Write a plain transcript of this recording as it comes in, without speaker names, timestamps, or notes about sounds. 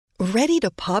Ready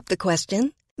to pop the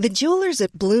question? The jewelers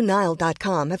at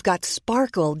BlueNile.com have got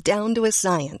sparkle down to a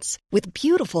science with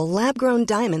beautiful lab-grown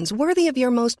diamonds worthy of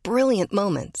your most brilliant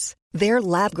moments. Their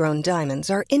lab-grown diamonds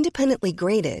are independently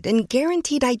graded and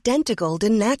guaranteed identical to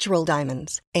natural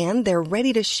diamonds, and they're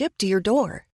ready to ship to your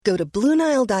door. Go to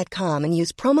BlueNile.com and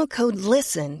use promo code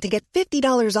LISTEN to get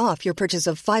 $50 off your purchase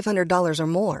of $500 or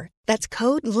more. That's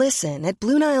code LISTEN at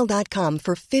BlueNile.com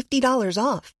for $50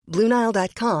 off.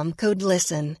 BlueNile.com, code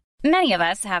LISTEN. Many of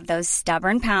us have those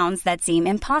stubborn pounds that seem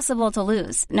impossible to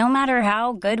lose, no matter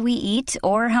how good we eat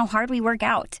or how hard we work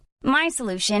out. My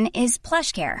solution is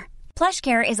PlushCare.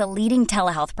 PlushCare is a leading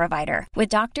telehealth provider with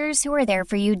doctors who are there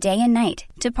for you day and night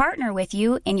to partner with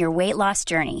you in your weight loss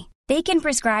journey. They can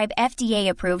prescribe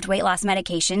FDA-approved weight loss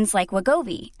medications like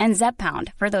Wegovy and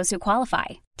Zepbound for those who qualify.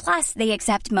 Plus, they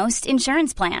accept most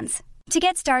insurance plans. To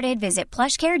get started, visit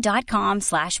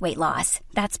plushcare.com/weightloss.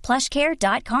 That's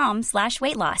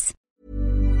plushcare.com/weightloss.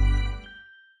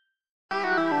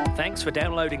 Thanks for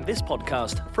downloading this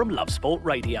podcast from Love Sport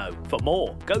Radio. For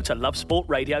more, go to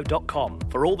lovesportradio.com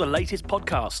for all the latest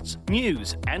podcasts,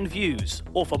 news and views.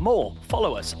 Or for more,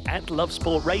 follow us at Love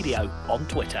Sport Radio on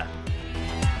Twitter.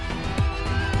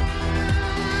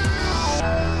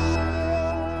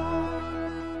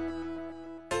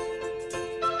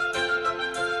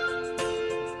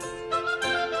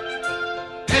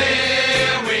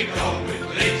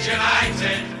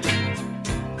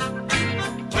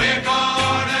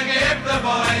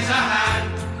 Boys a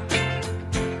hand.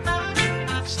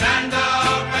 Stand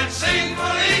up and sing for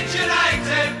Leeds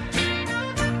United.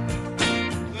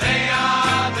 They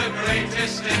are the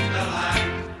greatest in the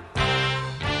land.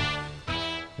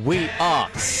 We are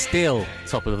still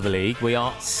top of the league. We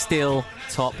are still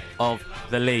top of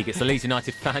the league. It's the Leeds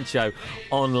United fan show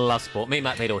on Love Sport. Me,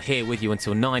 Matt Beadle, here with you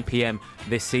until 9 p.m.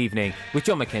 this evening with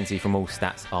John McKenzie from All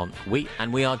Stats on Wheat.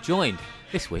 And we are joined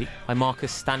this week by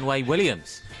Marcus Stanway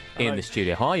Williams in the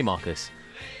studio. How are you, Marcus?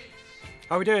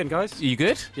 How are we doing, guys? Are you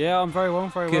good? Yeah, I'm very well,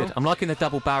 very good. well. I'm liking the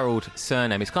double-barrelled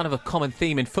surname. It's kind of a common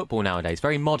theme in football nowadays.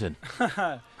 Very modern.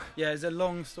 Yeah, there's a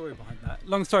long story behind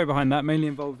that. Mainly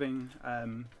involving...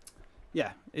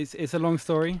 it's a long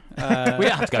story. We don't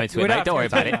have to go into it, mate. Don't worry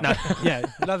about it. No. Yeah,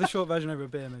 we'll have the short version over a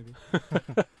beer, maybe.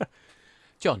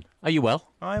 John, are you well?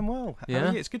 I'm well. Yeah? How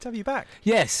are you? It's good to have you back.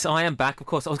 Yes, I am back, of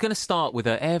course. I was going to start with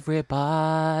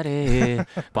everybody,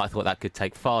 but I thought that could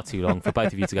take far too long for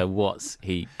both of you to go, what's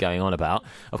he going on about?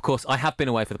 Of course, I have been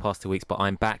away for the past 2 weeks, but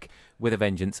I'm back with a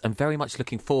vengeance and very much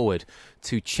looking forward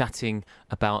to chatting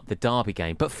about the Derby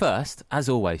game. But first, as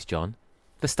always, John,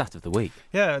 the stat of the week.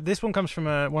 Yeah, this one comes from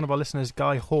one of our listeners,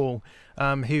 Guy Hall,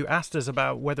 who asked us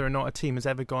about whether or not a team has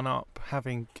ever gone up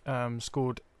having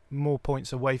scored more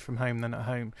points away from home than at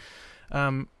home,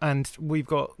 and we've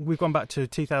gone back to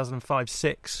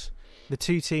 2005-06. The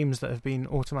two teams that have been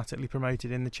automatically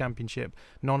promoted in the Championship,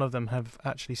 none of them have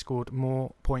actually scored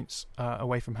more points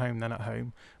away from home than at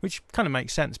home, which kind of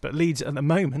makes sense. But Leeds at the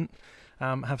moment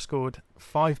have scored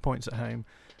 5 points at home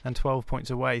and 12 points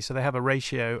away, so they have a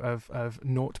ratio of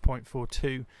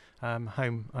 0.42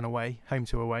 home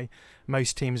to away.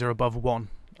 Most teams are above 1.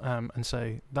 And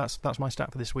so that's my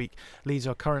stat for this week. Leeds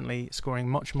are currently scoring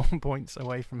much more points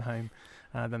away from home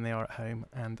than they are at home,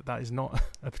 and that is not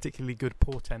a particularly good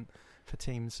portent for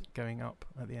teams going up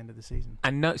at the end of the season.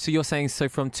 And so you're saying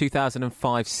from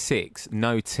 2005-06,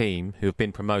 no team who have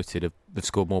been promoted have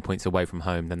scored more points away from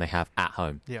home than they have at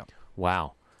home? Yeah.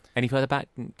 Wow. Any further back?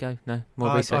 Go? No?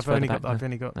 More research? I've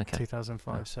only got okay.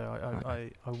 2005, so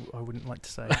I wouldn't like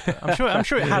to say. I'm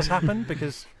sure it has happened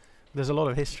because there's a lot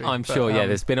of history. I'm sure,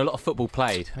 there's been a lot of football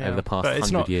played over the past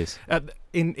 100 years.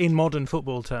 In modern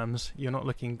football terms, you're not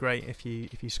looking great if you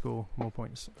score more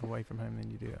points away from home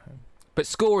than you do at home. But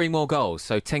scoring more goals,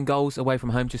 so 10 goals away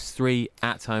from home, just 3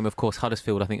 at home. Of course,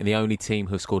 Huddersfield, I think, are the only team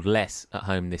who have scored less at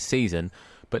home this season,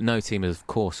 but no team has, of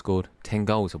course, scored 10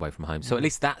 goals away from home. So at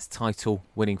least that's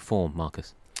title-winning form,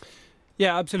 Marcus.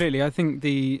 Yeah, absolutely. I think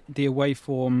the away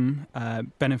form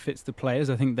benefits the players.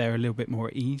 I think they're a little bit more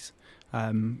at ease.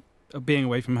 Being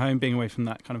away from home, being away from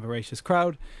that kind of voracious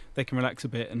crowd, they can relax a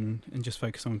bit and just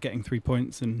focus on getting 3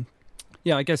 points. And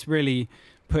yeah, I guess really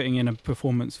putting in a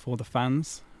performance for the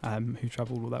fans who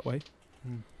travelled all that way.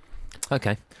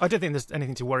 Okay. I don't think there's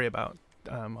anything to worry about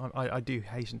I do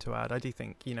hasten to add, I do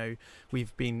think, you know,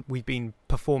 we've been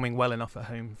performing well enough at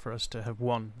home for us to have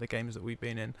won the games that we've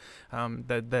been in.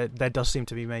 There does seem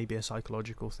to be maybe a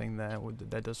psychological thing there.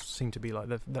 There does seem to be like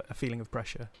a feeling of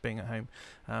pressure being at home,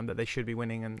 that they should be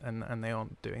winning and they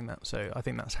aren't doing that. So I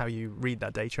think that's how you read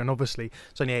that data. And obviously,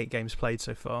 it's only 8 games played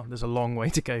so far. There's a long way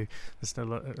to go. There's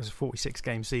still a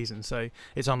 46-game season, so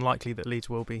it's unlikely that Leeds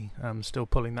will be still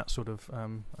pulling that sort of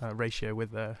ratio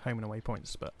with their home and away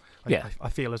points. But I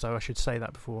feel as though I should say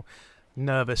that before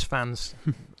nervous fans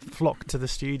flock to the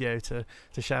studio to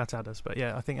shout at us. But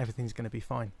yeah, I think everything's going to be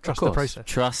fine. Trust the process.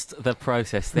 Trust the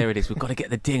process. There it is. We've got to get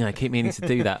the ding. I keep meaning to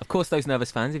do that. Of course, those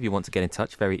nervous fans, if you want to get in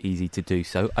touch, very easy to do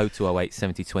so. 0208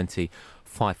 70 20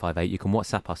 558. You can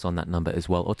WhatsApp us on that number as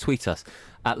well, or tweet us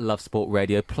at Love Sport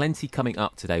Radio. Plenty coming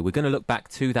up today. We're going to look back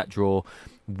to that draw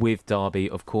with Derby,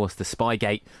 of course, the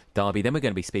Spygate Derby. Then we're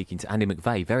going to be speaking to Andy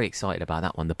McVeigh. Very excited about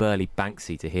that one. The Burley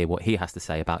Banksy, to hear what he has to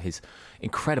say about his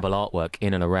incredible artwork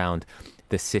in and around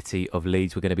the city of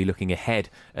Leeds. We're going to be looking ahead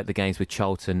at the games with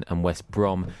Charlton and West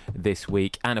Brom this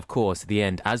week. And of course, at the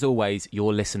end, as always,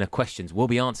 your listener questions will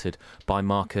be answered by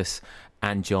Marcus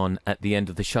and John at the end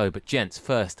of the show. But gents,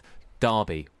 first,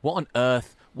 Derby. What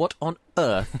on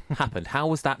earth happened? How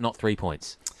was that not 3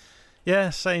 points?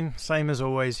 Yeah, same as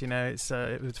always. You know,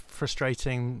 it was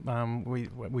frustrating.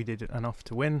 We did enough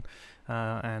to win,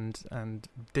 and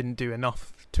didn't do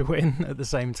enough to win at the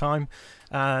same time.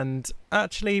 And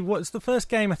actually, what's the first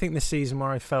game I think this season where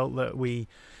I felt that we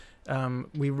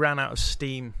ran out of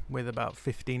steam with about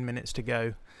 15 minutes to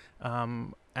go.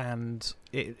 And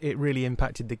it really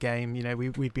impacted the game. You know,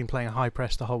 we'd been playing a high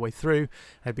press the whole way through.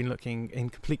 Had been looking in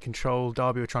complete control.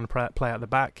 Derby were trying to play out the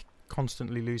back,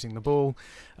 constantly losing the ball,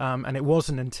 and it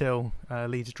wasn't until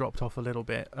Leeds dropped off a little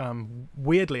bit,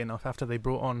 weirdly enough, after they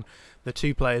brought on the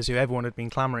 2 players who everyone had been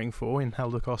clamouring for in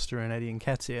Helder Costa and Eddie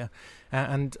Nketiah,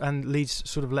 and Leeds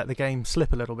sort of let the game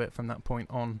slip a little bit from that point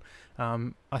on.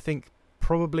 I think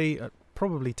probably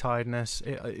tiredness.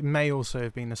 It may also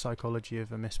have been the psychology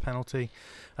of a missed penalty,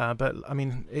 but I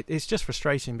mean it's just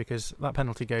frustrating because that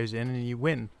penalty goes in and you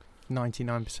win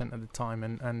 99% of the time,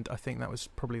 and I think that was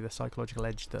probably the psychological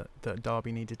edge that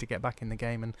Derby needed to get back in the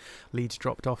game, and Leeds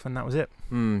dropped off, and that was it.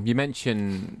 You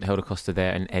mentioned Helder Costa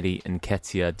there and Eddie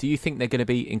Nketiah. Do you think they're going to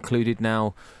be included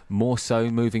now more so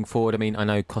moving forward? I mean, I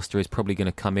know Costa is probably going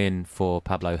to come in for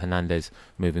Pablo Hernandez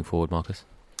moving forward, Marcus.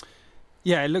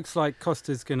 Yeah, it looks like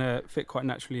Costa's going to fit quite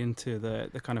naturally into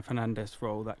the kind of Hernandez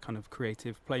role, that kind of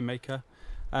creative playmaker.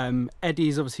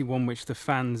 Eddie's obviously one which the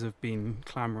fans have been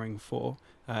clamouring for.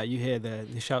 You hear the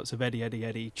shouts of Eddie, Eddie,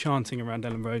 Eddie chanting around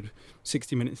Ellen Road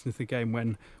 60 minutes into the game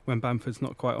when Bamford's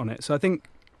not quite on it. So I think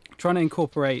trying to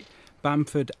incorporate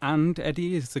Bamford and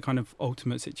Eddie is the kind of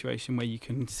ultimate situation where you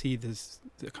can see there's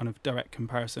the kind of direct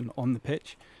comparison on the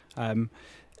pitch.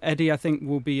 Eddie, I think,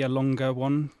 will be a longer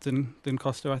one than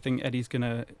Costa. I think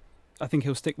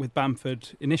he'll stick with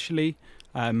Bamford initially,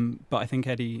 but I think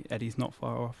Eddie's not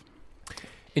far off.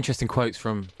 Interesting quotes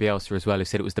from Bielsa as well, who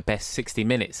said it was the best 60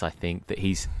 minutes, I think, that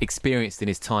he's experienced in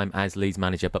his time as Leeds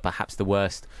manager, but perhaps the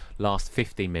worst last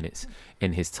 15 minutes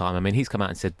in his time. I mean, he's come out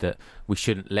and said that we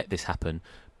shouldn't let this happen,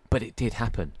 but it did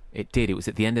happen. It did. It was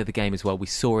at the end of the game as well. We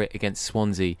saw it against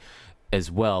Swansea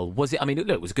as well. Was it? I mean, look,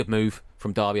 it was a good move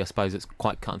from Derby. I suppose it's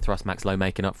quite cut and thrust. Max Lowe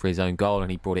making up for his own goal, and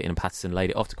he brought it in, and Patterson laid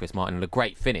it off to Chris Martin, and a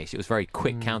great finish. It was a very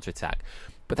quick counter-attack,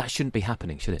 but that shouldn't be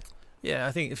happening, should it? Yeah,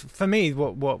 I think for me,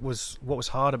 what was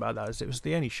hard about that is it was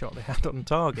the only shot they had on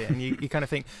target, and you kind of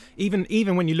think even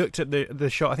when you looked at the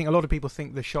shot, I think a lot of people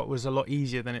think the shot was a lot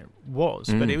easier than it was,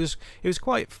 but it was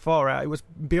quite far out. It was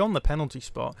beyond the penalty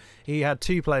spot. He had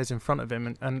 2 players in front of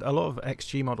him, and a lot of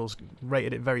XG models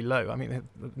rated it very low. I mean,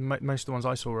 most of the ones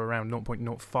I saw were around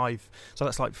 0.05, so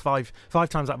that's like five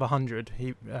times out of 100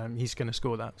 he's going to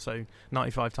score that. So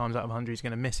 95 times out of 100 he's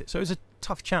going to miss it. So it was a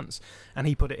tough chance, and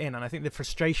he put it in. And I think the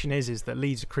frustration is that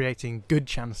Leeds are creating good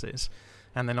chances,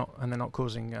 and they're not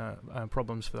causing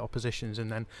problems for the oppositions, and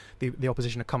then the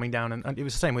opposition are coming down, and it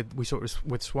was the same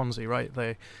with Swansea, right?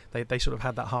 They sort of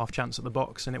had that half chance at the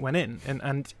box and it went in,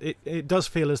 and it does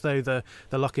feel as though the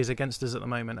luck is against us at the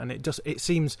moment, and it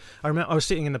seems. I remember I was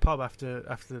sitting in the pub after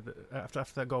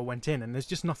that goal went in, and there's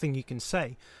just nothing you can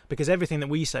say, because everything that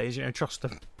we say is, trust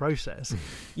the process.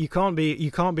 you can't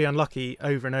be unlucky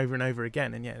over and over and over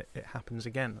again, and yet it happens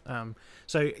again.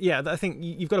 So yeah, I think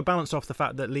you've got to balance off the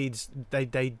fact that Leeds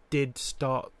they did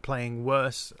start playing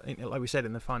worse, like we said,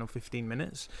 in the final 15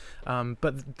 minutes,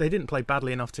 but they didn't play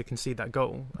badly enough to concede that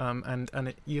goal,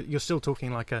 and you're still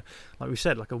talking like we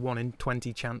said, like a 1 in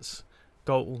 20 chance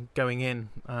goal going in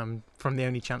from the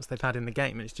only chance they've had in the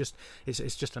game. It's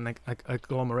just an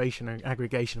agglomeration, an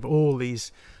aggregation of all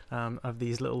these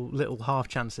little half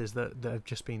chances that have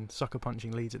just been sucker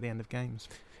punching leads at the end of games.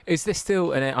 Is there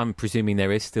still, and I'm presuming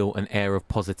there is still, an air of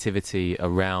positivity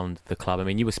around the club? I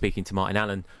mean, you were speaking to Martin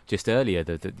Allen just earlier,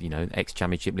 the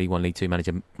ex-Championship League 1, League 2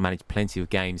 manager, managed plenty of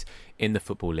games in the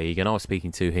Football League, and I was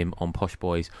speaking to him on Posh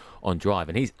Boys on Drive,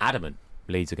 and he's adamant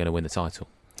Leeds are going to win the title.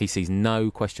 He sees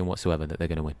no question whatsoever that they're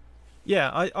going to win.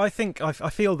 Yeah, I think I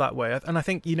feel that way, and I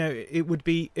think it would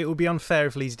be unfair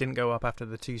if Leeds didn't go up after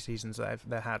the 2 seasons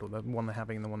they had, or the one they're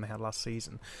having and the one they had last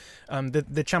season.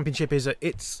 The Championship is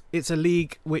it's a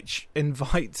league which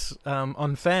invites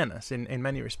unfairness in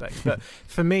many respects. But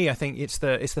for me, I think it's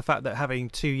the fact that having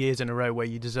 2 years in a row where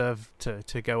you deserve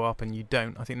to go up and you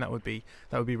don't, I think that would be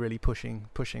really pushing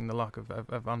the luck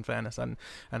of unfairness, and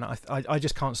I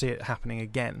just can't see it happening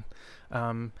again.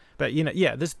 But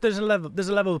there's a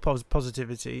level of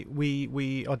positivity.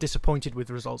 We are disappointed with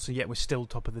the results, and yet we're still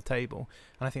top of the table.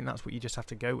 And I think that's what you just have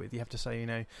to go with. You have to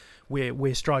say,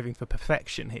 we're striving for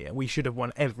perfection here. We should have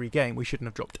won every game. We shouldn't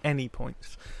have dropped any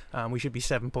points. We should be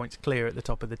 7 points clear at the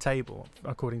top of the table,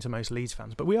 according to most Leeds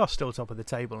fans. But we are still top of the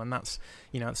table, and that's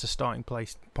a starting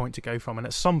point to go from. And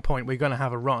at some point, we're going to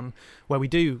have a run where we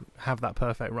do have that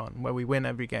perfect run, where we win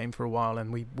every game for a while,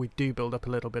 and we do build up a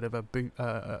little bit of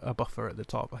a buffer at the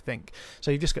top, I think.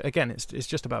 So you've just got, again, it's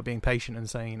just about being patient and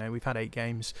saying, we've had 8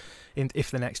 games. If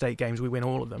the next 8 games we win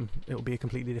all of them, it'll be a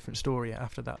completely different story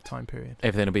after that time period.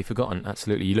 Everything will be forgotten,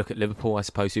 absolutely. You look at Liverpool, I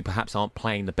suppose, who perhaps aren't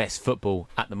playing the best football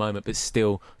at the moment, but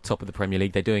still top of the Premier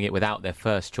League. They're doing it without their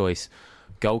first choice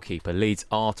goalkeeper. Leeds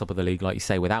are top of the league, like you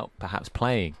say, without perhaps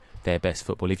playing their best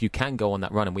football. If you can go on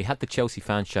that run, and we had the Chelsea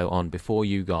fan show on before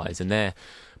you guys, and they're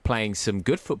playing some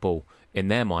good football in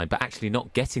their mind, but actually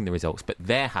not getting the results, but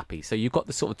they're happy. So you've got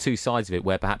the sort of 2 sides of it,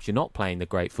 where perhaps you're not playing the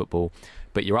great football,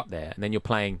 but you're up there, and then you're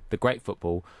playing the great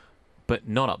football, but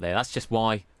not up there. That's just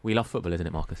why we love football, isn't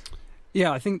it, Marcus?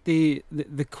 Yeah, I think the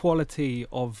quality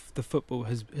of the football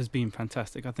has been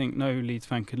fantastic. I think no Leeds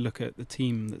fan could look at the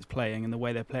team that's playing and the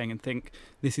way they're playing and think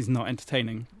this is not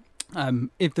entertaining.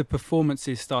 If the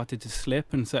performances started to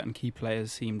slip and certain key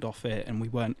players seemed off it and we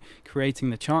weren't creating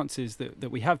the chances that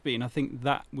we have been, I think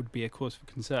that would be a cause for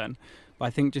concern. But I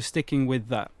think just sticking with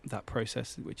that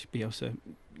process, which Bielsa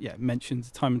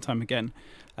mentions time and time again,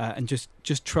 and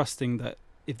just trusting that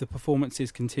if the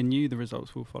performances continue, the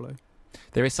results will follow.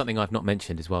 There is something I've not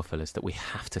mentioned as well, fellas, that we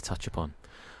have to touch upon.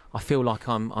 I feel like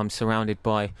I'm surrounded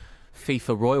by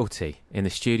FIFA royalty in the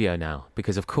studio now,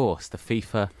 because of course the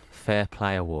FIFA Fair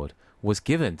Play Award was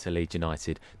given to Leeds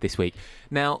United this week.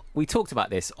 Now, we talked about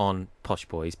this on Posh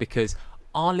Boys, because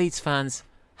are Leeds fans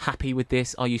happy with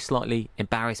this? Are you slightly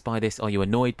embarrassed by this? Are you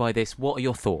annoyed by this? What are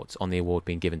your thoughts on the award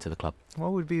being given to the club?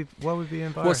 What would be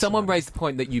embarrassed? Well, someone raised the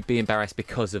point that you'd be embarrassed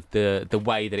because of the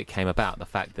way that it came about, the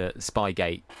fact that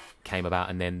Spygate came about,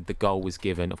 and then the goal was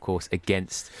given, of course,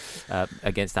 against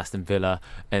Aston Villa.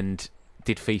 And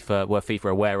were FIFA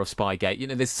aware of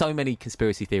Spygate? There's so many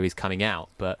conspiracy theories coming out,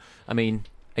 but I mean,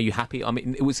 are you happy? I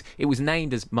mean, it was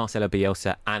named as Marcelo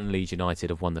Bielsa and Leeds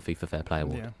United have won the FIFA Fair Play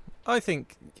Award. Yeah. I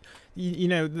think,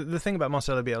 the thing about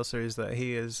Marcelo Bielsa is that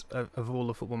he is, of all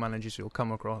the football managers you'll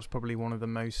come across, probably one of the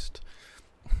most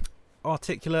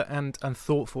articulate and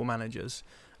thoughtful managers.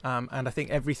 And I think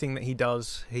everything that he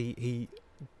does, he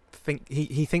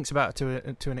thinks about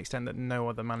to an extent that no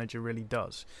other manager really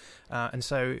does. And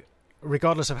so,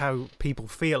 regardless of how people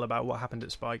feel about what happened at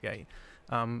Spygate,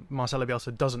 Marcelo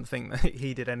Bielsa doesn't think that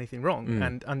he did anything wrong,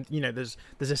 and there's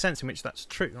a sense in which that's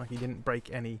true. Like, he didn't break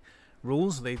any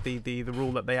rules. The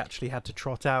rule that they actually had to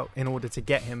trot out in order to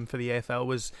get him for the AFL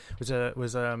was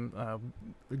a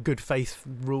good faith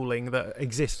ruling that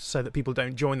exists so that people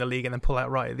don't join the league and then pull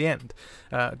out right at the end,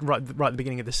 right at the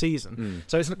beginning of the season.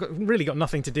 So it's really got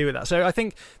nothing to do with that. So I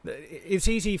think it's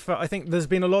easy I think there's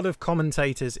been a lot of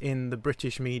commentators in the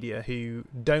British media who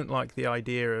don't like the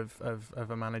idea of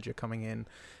a manager coming in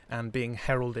and being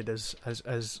heralded as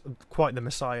quite the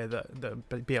messiah that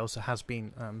Bielsa has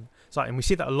been. And we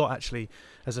see that a lot, actually,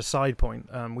 as a side point.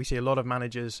 We see a lot of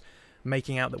managers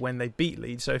making out that when they beat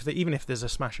Leeds, so even if there's a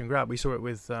smash and grab, we saw it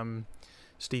with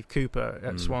Steve Cooper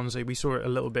at Swansea. We saw it a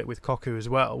little bit with Koku as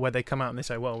well, where they come out and they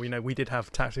say, well, we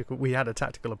had a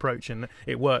tactical approach and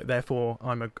it worked, therefore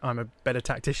I'm a better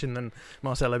tactician than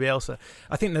Marcelo Bielsa.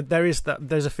 I think that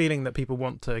there's a feeling that people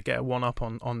want to get a one-up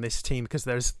on this team because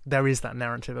there is that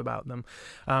narrative about them.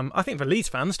 I think for Leeds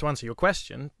fans, to answer your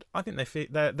question, I think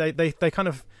they kind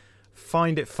of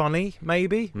find it funny,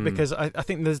 maybe, because I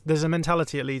think there's a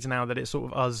mentality at Leeds now that it's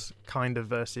sort of us kind of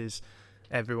versus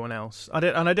everyone else. I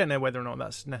don't know whether or not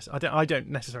that's I don't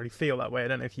necessarily feel that way. I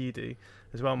don't know if you do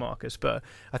as well, Marcus. But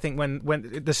I think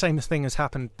when the same thing has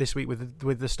happened this week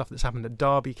with the stuff that's happened at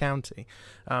Derby County.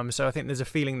 So I think there's a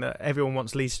feeling that everyone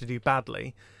wants Leeds to do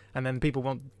badly, and then people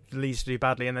want Leeds to do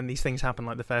badly, and then these things happen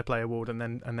like the Fair Play Award, and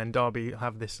then Derby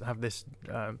have this.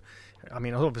 I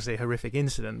mean, obviously a horrific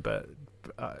incident, but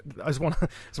as one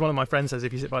of my friends says,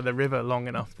 if you sit by the river long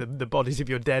enough, the bodies of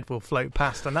your dead will float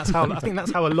past, and that's how I think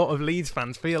that's how a lot of Leeds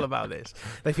fans feel about this.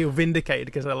 They feel vindicated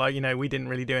because they're like, we didn't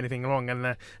really do anything wrong,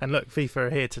 and look, FIFA are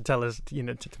here to tell us, to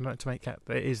make that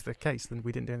it is the case, then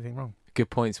we didn't do anything wrong. Good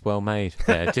points, well made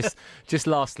there. just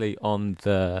lastly on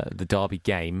the Derby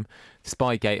game,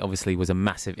 Spygate obviously was a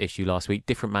massive issue last week.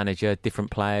 Different manager, different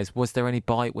players. Was there any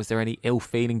bite? Was there any ill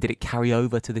feeling? Did it carry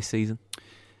over to this season?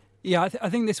 Yeah, I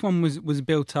think this one was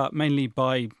built up mainly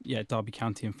by Derby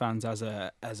County and fans as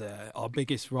our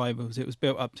biggest rivals. It was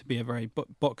built up to be a very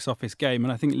box office game,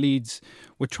 and I think Leeds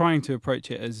were trying to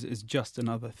approach it as just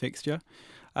another fixture.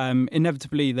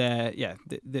 Inevitably,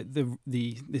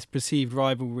 this perceived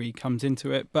rivalry comes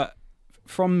into it, but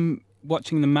from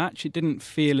watching the match, it didn't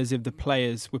feel as if the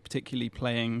players were particularly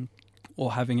playing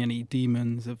or having any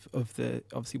demons of the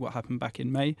obviously what happened back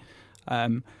in May.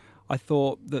 I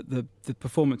thought that the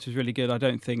performance was really good. I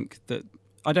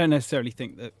don't necessarily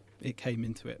think that it came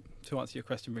into it. To answer your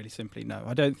question really simply, no.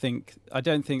 I don't think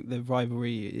the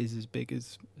rivalry is as big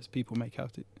as people make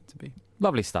out it to be.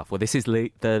 Lovely stuff. Well, this is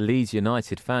the Leeds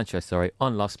United fan show,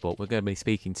 on Love Sport. We're going to be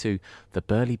speaking to the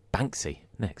Burley Banksy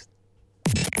next.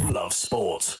 Love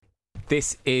Sport.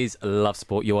 This is Love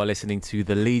Sport. You are listening to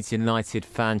the Leeds United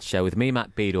fan show with me,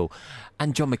 Matt Beadle,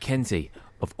 and John McKenzie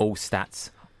of All Stats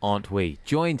Aren't We?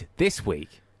 Joined this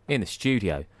week in the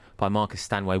studio by Marcus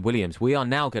Stanway Williams. We are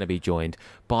now going to be joined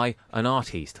by an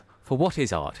artiste. For what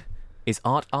is art? Is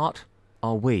art art?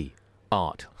 Are we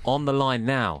art? On the line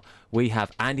now, we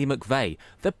have Andy McVeigh,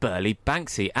 the Burley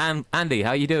Banksy. Andy, how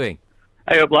are you doing?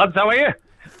 Hey up, lads. How are you?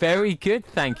 Very good,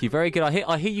 thank you. Very good.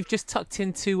 I hear you've just tucked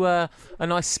into a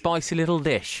nice spicy little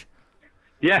dish.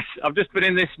 Yes, I've just been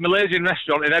in this Malaysian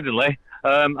restaurant in Headingley.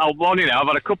 I'll warn you now, I've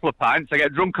had a couple of pints. I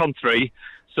get drunk on 3.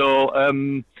 So,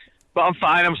 but I'm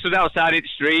fine. I'm stood outside the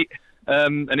street,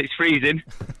 and it's freezing.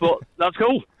 But that's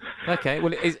cool. Okay.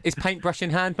 Well, is paintbrush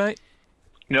in hand, mate?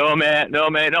 No, mate.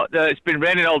 It's been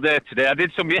raining all day today. I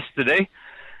did some yesterday.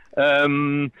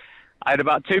 I had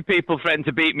about 2 people threaten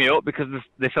to beat me up because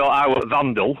they thought I was a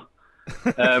vandal.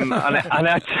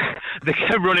 They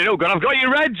kept running up, going, I've got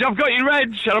your reg.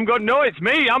 And I'm going, no, it's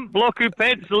me. I'm the bloke who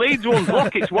paints the Leeds ones.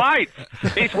 Look, it's white.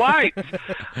 And they're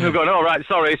going, oh, right,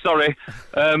 sorry.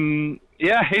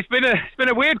 It's been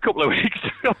a weird couple of weeks.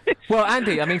 Well,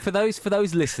 Andy, I mean, for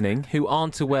those listening who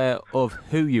aren't aware of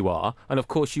who you are, and of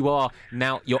course you are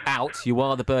now, you're out. You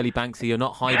are the Burley Banksy. You're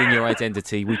not hiding your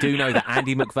identity. We do know that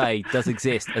Andy McVeigh does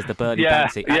exist as the Burley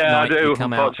Banksy. At night, I do. You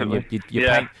come out and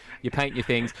you paint your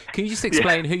things. Can you just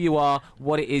explain who you are,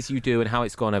 what it is you do, and how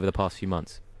it's gone over the past few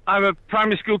months? I'm a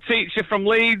primary school teacher from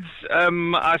Leeds.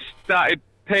 I started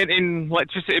painting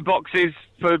electricity boxes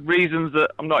for reasons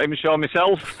that I'm not even sure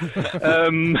myself.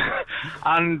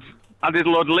 And I did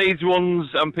a load of Leeds ones,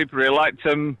 and people really liked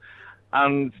them.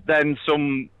 And then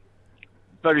some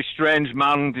very strange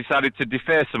man decided to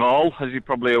deface them all, as you're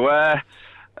probably aware,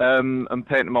 and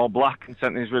paint them all black and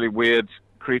sent these really weird,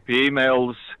 creepy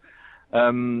emails.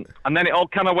 And then it all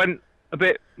kind of went a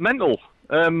bit mental.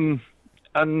 And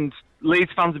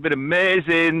Leeds fans have been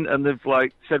amazing, and they've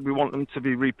said we want them to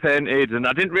be repainted, and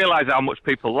I didn't realise how much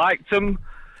people liked them.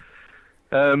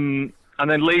 And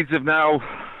then Leeds have now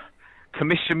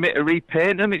commissioned me to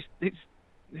repaint them. It's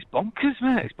bonkers,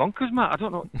 mate. It's bonkers, Matt. I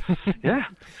don't know. Yeah.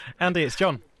 Andy, it's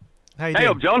John. How you doing?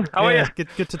 Hey up, John. How are you?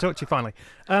 Good to talk to you finally.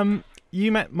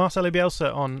 You met Marcelo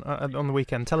Bielsa on the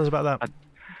weekend. Tell us about that.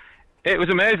 It was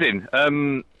amazing.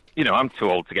 I'm too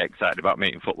old to get excited about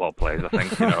meeting football players, I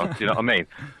think, do you know what I mean?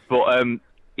 But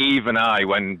even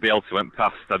when Bielsa went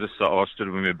past, I just sort of stood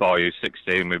with my boy who's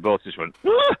 16, we both just went,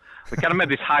 ah! We kind of made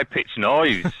this high-pitched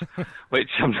noise, which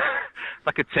I'm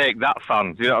like a Take That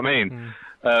fan, do you know what I mean?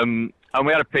 And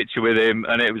we had a picture with him,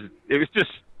 and it was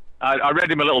just, I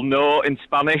read him a little note in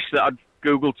Spanish that I'd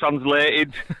Google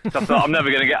translated, so I thought, I'm never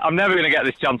going to get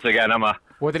this chance again, am I?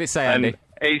 What did it say, Andy?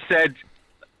 And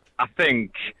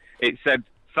it said,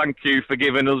 thank you for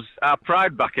giving us our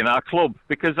pride back in our club,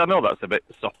 because I know that's a bit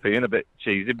soppy and a bit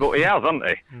cheesy, but he has, hasn't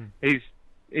he?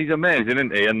 He's amazing,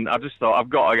 isn't he? And I just thought, I've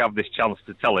got to have this chance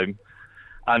to tell him.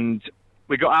 And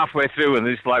we got halfway through, and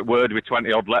this word with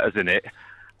 20-odd letters in it,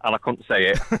 and I couldn't say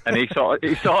it. And he sort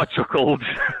of chuckled.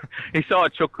 He sort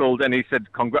of chuckled, and he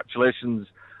said, congratulations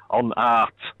on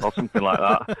art, or something like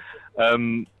that.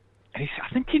 I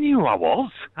think he knew who I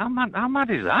was. How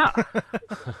mad is that?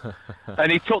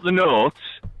 And he took the notes,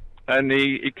 and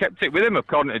he kept it with him,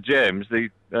 according to James,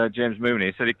 James Mooney.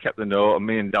 He said he kept the note, and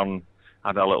me and Dan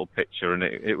had our little picture, and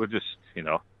it was just,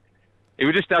 it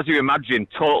was just as you imagine,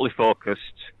 totally focused.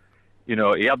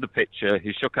 He had the picture,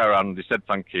 he shook our hand, he said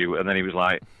thank you, and then he was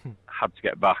like, had to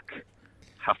get back,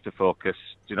 have to focus.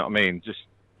 Do you know what I mean? Just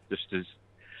as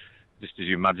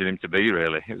you imagine him to be,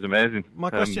 really. It was amazing.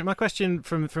 My question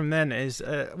from then is,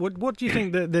 what do you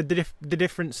think the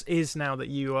difference is now that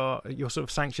you're sort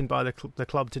of sanctioned by the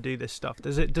club to do this stuff?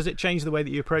 Does it change the way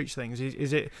that you approach things?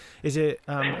 Is it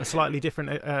a slightly different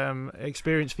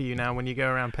experience for you now when you go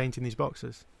around painting these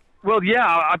boxes? Well, yeah,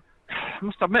 I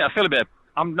must admit, I feel a bit.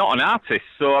 I'm not an artist,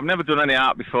 so I've never done any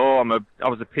art before. I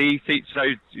was a PE teacher, so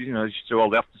used to do all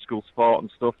the after-school sport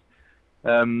and stuff.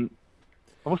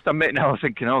 I must admit now, I'm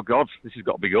thinking, oh God, this has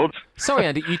got to be good. Sorry,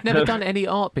 Andy, you'd never done any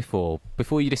art before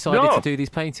you decided to do these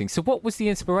paintings. So what was the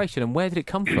inspiration and where did it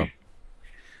come from?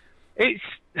 It's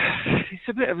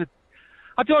a bit of a...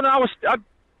 I don't know, I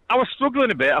was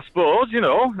struggling a bit, I suppose,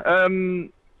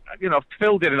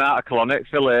 Phil did an article on it,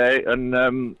 Phil A,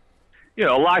 and,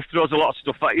 life throws a lot of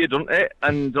stuff at you, doesn't it?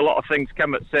 And a lot of things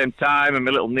came at the same time, and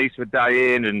my little niece was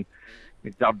dying, and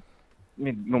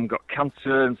my mum got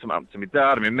cancer, and something happened to my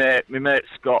dad, and my mate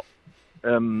Scott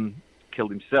killed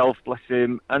himself, bless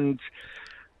him, and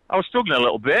I was struggling a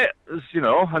little bit, and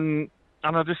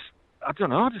I just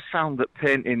found that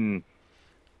painting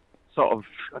sort of,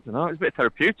 it's a bit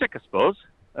therapeutic, I suppose.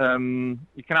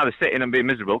 You can either sit in and be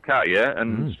miserable, can't you,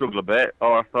 and struggle a bit,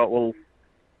 or I thought, well,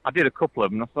 I did a couple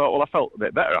of them, and I thought, well, I felt a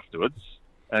bit better afterwards,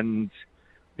 and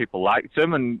people liked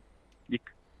them, and you're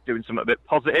doing something a bit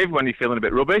positive when you're feeling a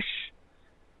bit rubbish.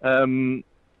 And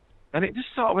it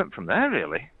just sort of went from there,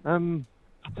 really. I don't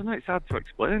know, it's hard to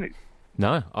explain it.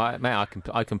 No, I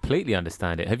completely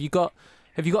understand it. Have you got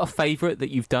a favourite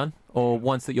that you've done, or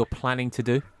ones that you're planning to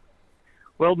do?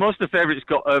 Well, most of the favourites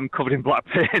got covered in black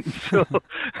paint. So,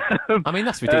 I mean,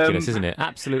 that's ridiculous, isn't it?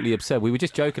 Absolutely absurd. We were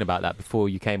just joking about that before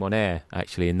you came on air,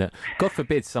 actually, in that, God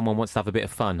forbid, someone wants to have a bit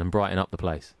of fun and brighten up the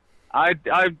place.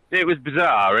 It was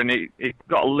bizarre, and it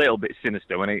got a little bit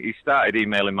sinister when he started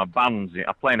emailing my bands.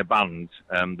 I play in a band,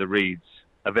 the Reeds,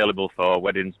 available for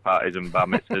weddings, parties, and bar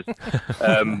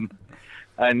mitzvahs.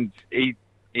 And he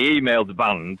emailed the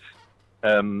band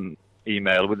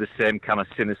email with the same kind of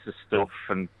sinister stuff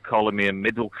and calling me a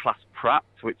middle-class prat,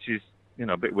 which is,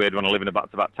 a bit weird when I live in a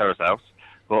back-to-back terrace house.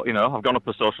 But, I've gone up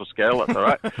a social scale, that's all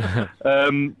right.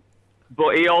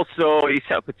 But he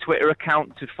set up a Twitter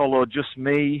account to follow just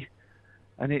me.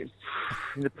 And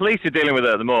the police are dealing with it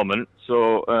at the moment,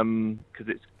 so because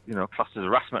it's classed as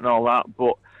harassment and all that.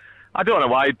 But I don't know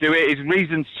why he'd do it. His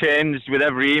reasons changed with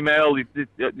every email. His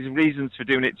reasons for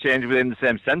doing it changed within the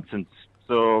same sentence.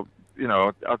 So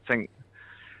I think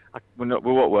we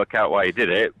won't work out why he did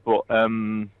it. But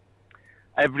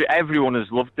everyone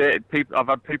has loved it. I've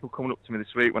had people coming up to me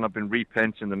this week when I've been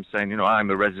repainting them, saying,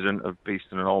 I'm a resident of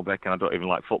Beeston and Holbeck, and I don't even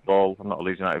like football. I'm not a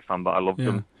Leeds United fan, but I love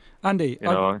them. Andy,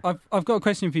 I've got a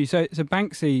question for you. So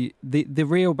Banksy, the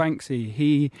real Banksy,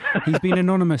 he's been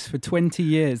anonymous for 20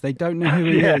 years. They don't know who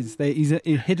he is. He's a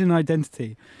hidden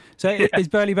identity. So is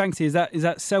Burley Banksy, is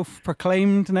that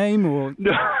self-proclaimed name or?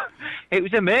 No, it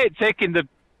was a mate taking the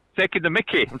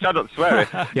Mickey. I'm trying not to swear it.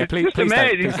 Yeah, please don't.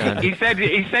 He said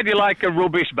you're like a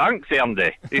rubbish Banksy,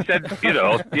 Andy. He said,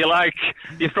 you're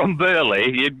from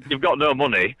Burley, you've got no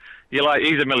money. He's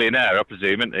a millionaire, I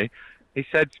presume, isn't he? He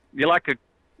said you're like a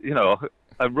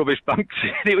rubbish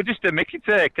Banksy. It was just a Mickey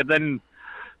take, and then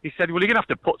he said, well, you're gonna have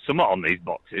to put something on these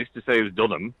boxes to say who's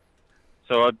done them.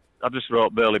 So I just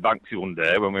wrote Burley Banksy one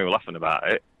day when we were laughing about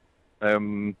it.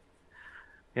 And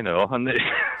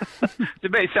it's a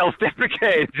bit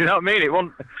self-deprecating, do you know what I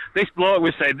mean? This bloke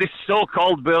was saying, this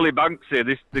so-called Burley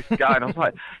Banksy, this guy, and I was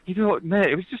like, mate,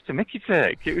 it was just a Mickey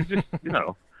take. It was just,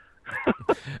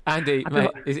 Andy,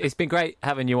 mate, it's been great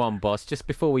having you on, boss. Just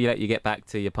before we let you get back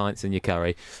to your pints and your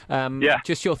curry,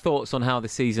 just your thoughts on how the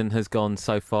season has gone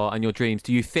so far and your dreams.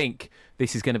 Do you think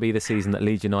this is going to be the season that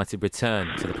Leeds United return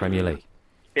to the Premier League?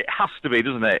 It has to be,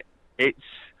 doesn't it?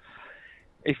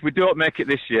 If we don't make it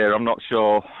this year, I'm not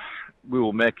sure we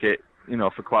will make it,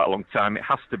 for quite a long time. It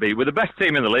has to be. We're the best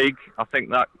team in the league. I think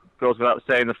that goes without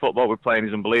saying. The football we're playing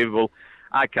is unbelievable.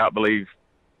 I can't believe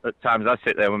at times I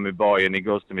sit there with my boy and he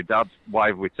goes to me, Dad, why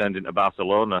have we turned into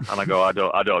Barcelona? And I go, I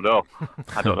don't know.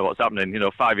 I don't know what's happening.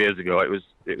 5 years ago it was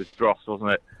dross,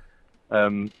 wasn't it?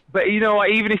 But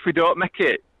even if we don't make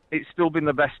it, it's still been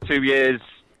the best 2 years.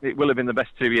 It will have been the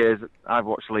best 2 years I've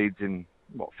watched Leeds in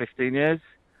 15 years,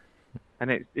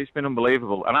 and it's been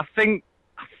unbelievable. And I think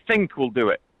we'll do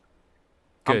it.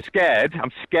 Good.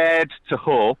 I'm scared to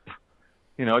hope.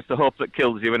 You know, it's the hope that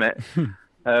kills you, isn't it?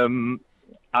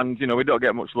 And, you know, we don't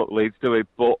get much luck, Leeds, do we?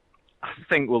 But I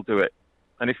think we'll do it.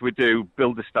 And if we do,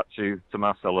 build a statue to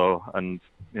Marcelo and,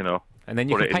 you know... And then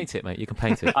you can paint it, mate. You can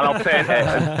paint it. And I'll paint it.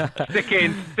 And stick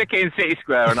it in City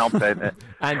Square and I'll paint it.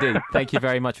 Andy, thank you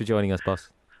very much for joining us, boss.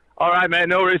 All right, mate.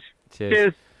 No worries.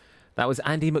 Cheers. That was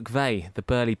Andy McVeigh, the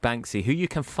Burley Banksy, who you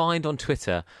can find on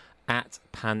Twitter at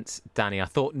Pants Danny. I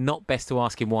thought not best to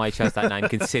ask him why he chose that name,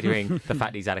 considering the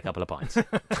fact he's had a couple of pints.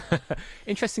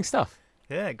 Interesting stuff.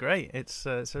 Yeah, great. It's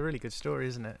a really good story,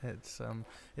 isn't it?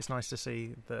 It's nice to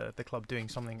see the club doing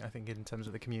something, I think, in terms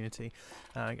of the community,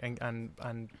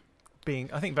 and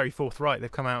being, I think, very forthright.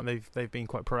 They've come out and they've been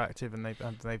quite proactive, and they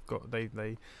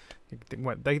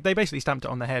basically stamped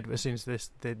it on the head as soon as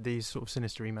these sort of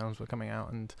sinister emails were coming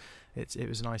out, and it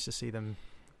was nice to see them.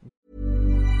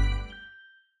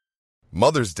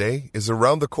 Mother's Day is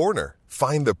around the corner.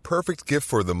 Find the perfect gift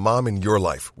for the mom in your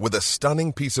life with a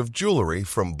stunning piece of jewelry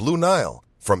from Blue Nile.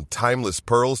 From timeless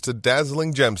pearls to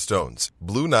dazzling gemstones,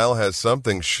 Blue Nile has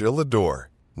something she'll adore.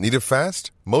 Need it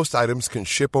fast? Most items can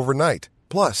ship overnight.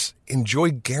 Plus,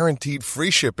 enjoy guaranteed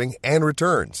free shipping and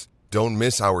returns. Don't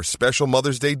miss our special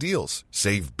Mother's Day deals.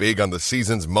 Save big on the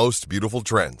season's most beautiful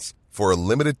trends. For a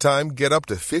limited time, get up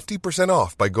to 50%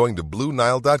 off by going to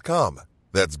BlueNile.com.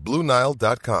 That's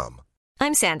BlueNile.com.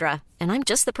 I'm Sandra, and I'm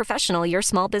just the professional your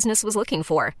small business was looking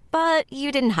for. But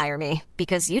you didn't hire me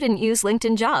because you didn't use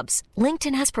LinkedIn Jobs.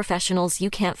 LinkedIn has professionals you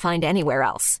can't find anywhere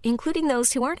else, including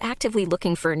those who aren't actively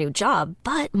looking for a new job,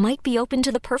 but might be open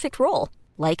to the perfect role,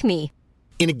 like me.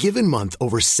 In a given month,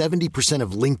 over 70%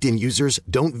 of LinkedIn users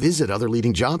don't visit other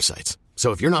leading job sites. So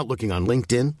if you're not looking on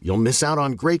LinkedIn, you'll miss out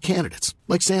on great candidates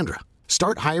like Sandra.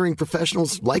 Start hiring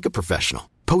professionals like a professional.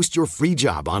 Post your free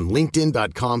job on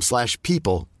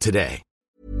linkedin.com/people today.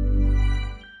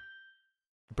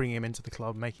 Bringing him into the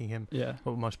club, making him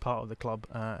almost part of the club,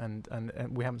 and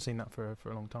we haven't seen that for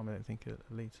a long time, I don't think, at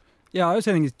Leeds. Yeah, I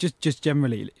also think it's just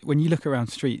generally, when you look around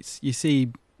streets, you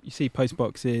see post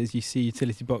boxes, you see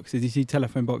utility boxes, you see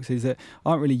telephone boxes that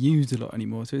aren't really used a lot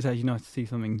anymore. So it's actually nice to see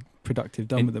something productive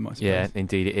done with them, I suppose. Yeah,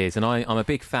 indeed it is. And I'm a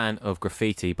big fan of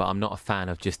graffiti, but I'm not a fan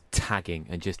of just tagging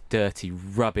and just dirty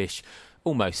rubbish.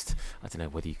 Almost, I don't know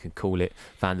whether you can call it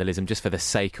vandalism, just for the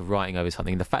sake of writing over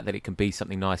something. The fact that it can be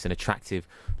something nice and attractive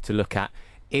to look at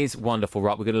is wonderful.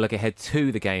 Right, we're going to look ahead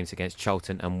to the games against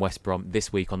Charlton and West Brom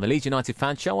this week on the Leeds United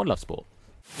Fan Show on Love Sport.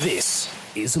 This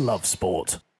is Love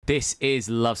Sport. This is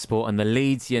Love Sport and the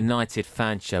Leeds United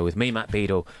Fan Show with me, Matt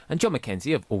Beadle, and John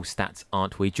McKenzie of All Stats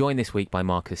Aren't We, joined this week by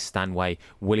Marcus Stanway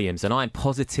Williams. And I'm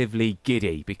positively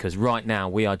giddy because right now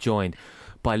we are joined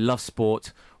by Love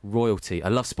Sport royalty, a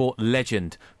Love Sport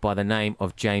legend by the name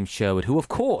of James Sherwood, who of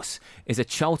course is a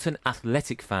Charlton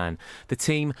Athletic fan, the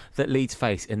team that Leeds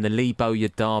face in the Lee Bowyer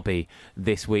derby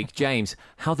this week. James,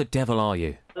 how the devil are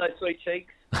you? Hello, sweet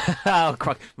cheeks. Oh,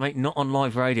 crap. Mate, not on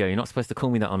live radio. You're not supposed to call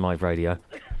me that on live radio.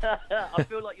 I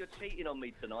feel like you're cheating on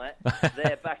me tonight.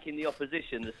 They're back in the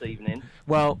opposition this evening.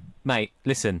 Well, mate,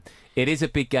 listen, it is a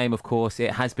big game, of course.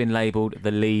 It has been labelled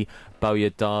the Lee Bowyer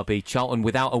derby. Charlton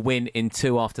without a win in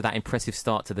 2 after that impressive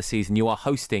start to the season. You are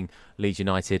hosting Leeds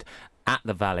United at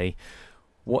the Valley.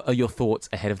 What are your thoughts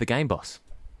ahead of the game, boss?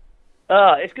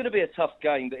 It's going to be a tough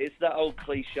game, but it's that old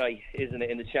cliche, isn't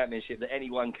it, in the Championship, that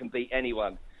anyone can beat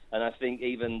anyone. And I think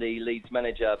even the Leeds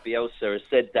manager, Bielsa, has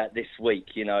said that this week.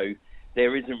 You know,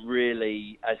 there isn't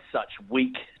really, as such,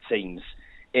 weak teams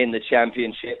in the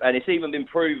Championship. And it's even been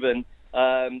proven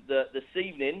that this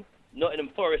evening,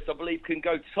 Nottingham Forest, I believe, can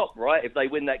go top, right, if they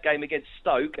win that game against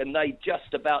Stoke. And they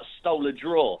just about stole a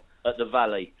draw at the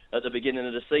Valley at the beginning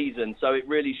of the season. So it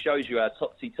really shows you how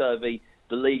topsy-turvy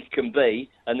the league can be.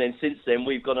 And then since then,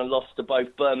 we've gone and lost to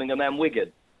both Birmingham and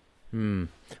Wigan.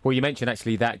 Well, you mentioned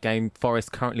actually that game.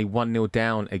 Forest currently 1-0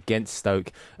 down against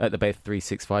Stoke at the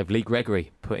Bet365. Lee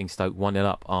Gregory putting Stoke 1-0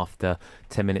 up after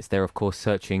 10 minutes. They're, of course,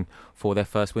 searching for their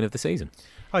first win of the season.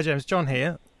 Hi, James. John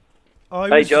here.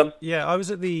 Hey, John. Yeah, I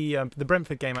was at the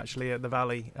Brentford game, actually, at the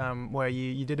Valley, where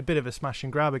you did a bit of a smash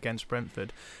and grab against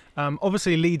Brentford.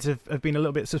 Obviously, Leeds have been a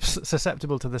little bit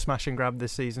susceptible to the smash and grab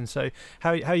this season. So how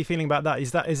are you feeling about that?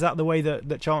 Is that the way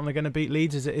that Charlton are going to beat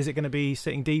Leeds? Is it going to be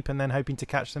sitting deep and then hoping to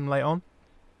catch them late on?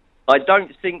 I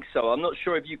don't think so. I'm not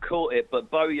sure if you caught it, but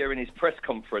Bowyer in his press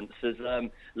conference has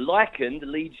likened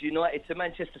Leeds United to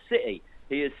Manchester City.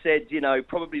 He has said, you know,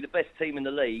 probably the best team in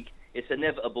the league. It's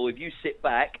inevitable. If you sit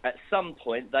back, at some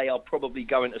point, they are probably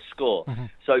going to score. Mm-hmm.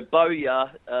 So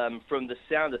Bowyer, from the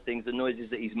sound of things, the noises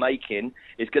that he's making,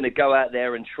 is going to go out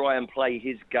there and try and play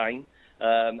his game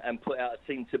and put out a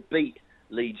team to beat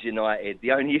Leeds United.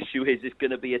 The only issue is it's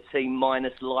going to be a team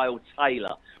minus Lyle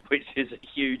Taylor, which is a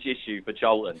huge issue for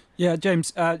Charlton. Yeah,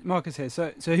 James, Marcus here.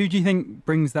 So who do you think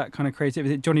brings that kind of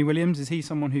creativity? Johnny Williams, is he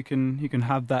someone who can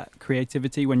have that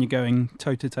creativity when you're going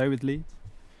toe-to-toe with Leeds?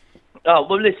 Oh,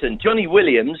 well, listen, Johnny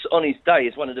Williams, on his day,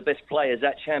 is one of the best players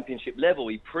at Championship level.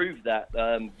 He proved that,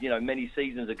 many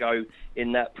seasons ago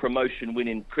in that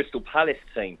promotion-winning Crystal Palace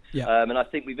team. Yeah. And I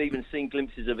think we've even seen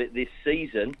glimpses of it this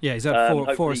season. Yeah, he's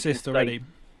had four assists already.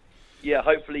 Yeah,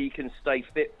 hopefully he can stay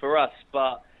fit for us.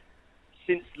 But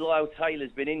since Lyle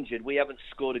Taylor's been injured, we haven't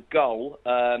scored a goal.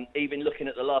 Even looking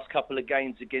at the last couple of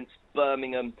games against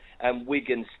Birmingham and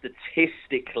Wigan,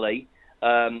 statistically,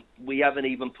 we haven't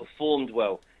even performed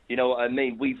well. You know what I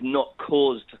mean? We've not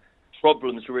caused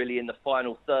problems really in the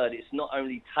final third. It's not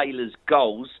only Taylor's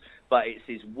goals, but it's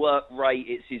his work rate,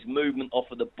 it's his movement off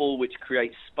of the ball, which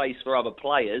creates space for other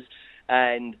players.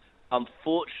 And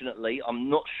unfortunately, I'm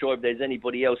not sure if there's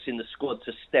anybody else in the squad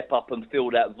to step up and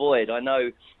fill that void. I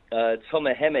know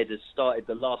Tomer Hemed has started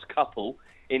the last couple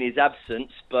in his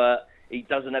absence, but he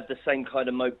doesn't have the same kind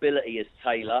of mobility as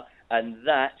Taylor, and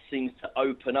that seems to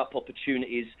open up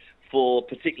opportunities for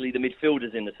particularly the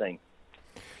midfielders in the team.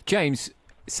 James,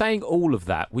 saying all of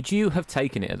that, would you have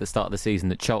taken it at the start of the season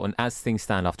that Charlton, as things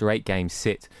stand after 8 games,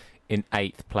 sit in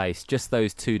 8th place, just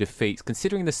those 2 defeats,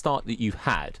 considering the start that you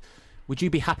had? Would you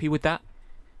be happy with that?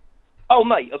 Oh,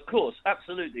 mate, of course,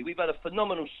 absolutely. We've had a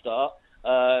phenomenal start,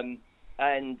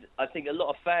 and I think a lot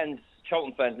of fans,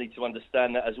 Charlton fans, need to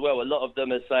understand that as well. A lot of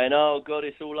them are saying, oh, God,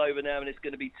 it's all over now and it's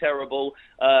going to be terrible.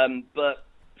 But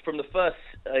from the first,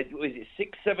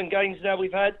 6-7 games now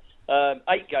we've had?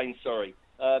 8 games, sorry.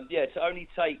 To only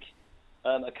take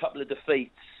a couple of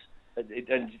defeats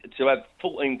and to have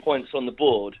 14 points on the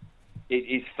board, it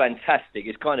is fantastic.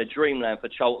 It's kind of dreamland for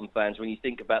Charlton fans when you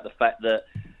think about the fact that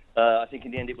I think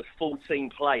in the end it was 14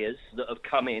 players that have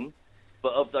come in,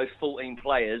 but of those 14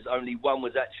 players, only one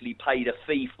was actually paid a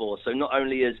fee for. So not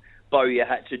only has Bowyer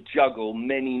had to juggle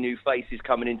many new faces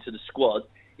coming into the squad,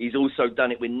 he's also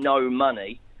done it with no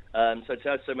money. So to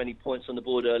have so many points on the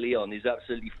board early on is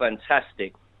absolutely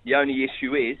fantastic. The only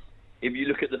issue is, if you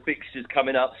look at the fixtures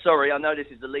coming up, sorry, I know this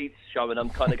is the Leeds show and I'm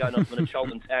kind of going off on a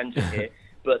Charlton tangent here,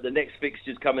 but the next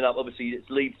fixtures coming up, obviously it's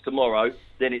Leeds tomorrow,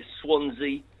 then it's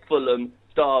Swansea, Fulham,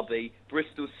 Derby,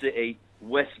 Bristol City,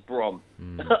 West Brom.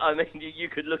 I mean, you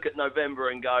could look at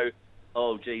November and go,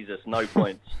 oh, Jesus, no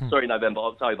points. Sorry, November,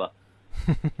 October.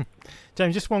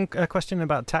 James, just one question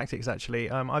about tactics. Actually,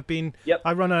 I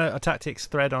run a tactics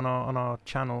thread on our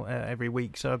channel every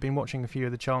week, so I've been watching a few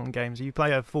of the Charlton games. You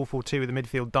play a 4-4-2 with a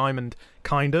midfield diamond,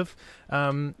 kind of.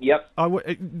 That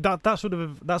sort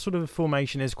of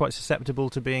formation is quite susceptible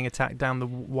to being attacked down the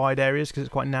wide areas because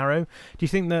it's quite narrow. Do you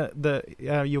think that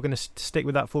you're going to stick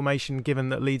with that formation, given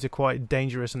that Leeds are quite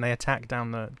dangerous and they attack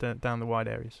down the wide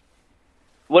areas?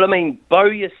 Well, I mean,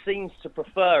 Bowyer seems to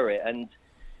prefer it, and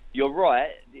you're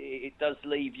right, it does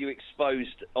leave you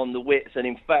exposed on the width, and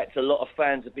in fact a lot of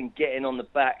fans have been getting on the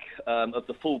back of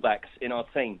the fullbacks in our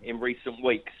team in recent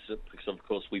weeks, because of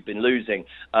course we've been losing.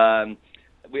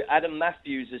 Adam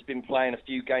Matthews has been playing a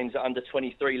few games at under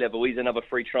 23 level. He's another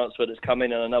free transfer that's come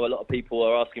in, and I know a lot of people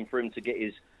are asking for him to get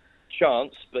his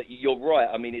chance, but you're right.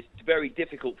 I mean, it's very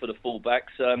difficult for the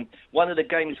fullbacks. One of the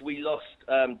games we lost,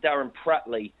 Darren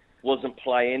Pratley wasn't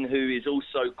playing, who is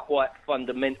also quite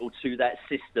fundamental to that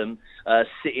system,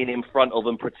 sitting in front of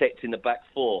and protecting the back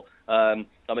four. I'm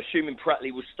assuming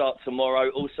Pratley will start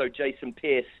tomorrow. Also, Jason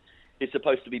Pearce is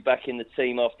supposed to be back in the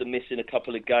team after missing a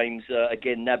couple of games.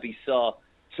 Again, Naby Sarr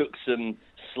took some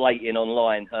slating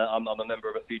online. I'm a member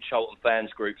of a few Charlton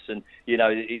fans groups, and you know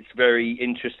it's very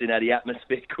interesting how the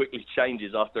atmosphere quickly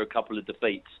changes after a couple of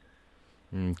defeats.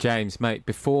 James, mate,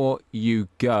 before you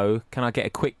go, can I get a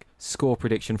quick score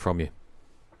prediction from you?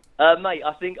 Mate,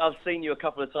 I think I've seen you a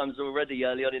couple of times already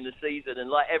early on in the season, and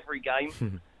like every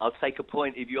game, I'll take a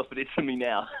point if you offered it to me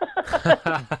now.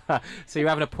 So you're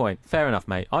having a point. Fair enough,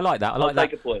 mate. I like that. I'll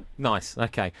take a point. Nice.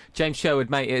 Okay. James Sherwood,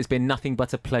 mate, it has been nothing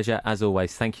but a pleasure as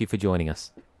always. Thank you for joining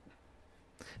us.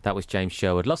 That was James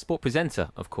Sherwood, Love Sport presenter,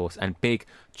 of course, and big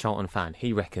Charlton fan.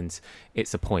 He reckons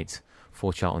it's a point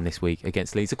for Charlton this week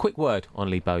against Leeds. A quick word on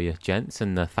Lee Bowyer, gents,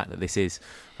 and the fact that this is,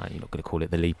 you're not going to call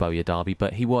it the Lee Bowyer derby,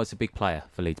 but he was a big player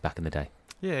for Leeds back in the day.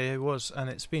 Yeah, it was, and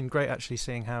it's been great actually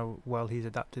seeing how well he's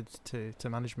adapted to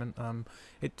management.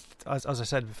 As I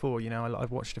said before,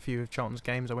 I've watched a few of Charlton's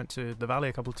games. I went to the Valley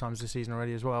a couple of times this season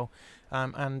already as well,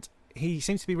 and he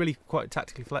seems to be really quite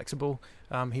tactically flexible.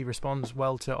 He responds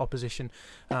well to opposition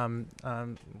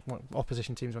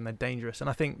teams when they're dangerous, and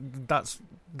I think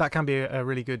that can be a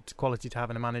really good quality to have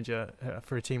in a manager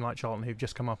for a team like Charlton who've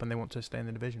just come up and they want to stay in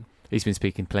the division. He's been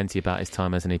speaking plenty about his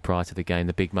time, hasn't he, prior to the game,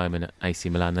 the big moment at AC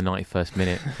Milan, the 91st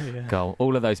minute goal.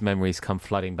 All of those memories come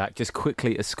flooding back. Just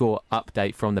quickly, a score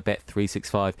update from the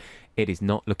Bet365. It is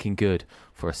not looking good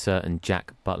for a certain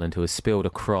Jack Butland, who has spilled a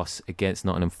cross against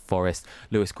Nottingham Forest.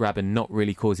 Lewis Grabban not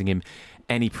really causing him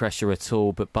any pressure at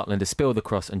all, but Butland has spilled the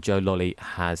cross and Joe Lolly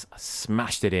has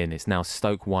smashed it in. It's now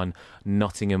Stoke 1,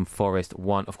 Nottingham Forest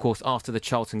 1. Of course, after the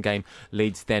Charlton game,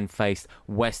 Leeds then faced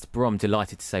West Brom.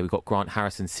 Delighted to say we've got Grant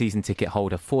Harrison, season ticket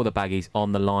holder for the Baggies,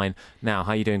 on the line now.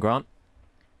 How are you doing, Grant?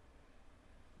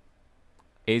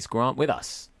 Is Grant with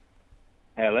us?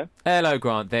 Hello. Hello,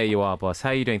 Grant. There you are, boss. How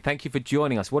are you doing? Thank you for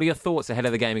joining us. What are your thoughts ahead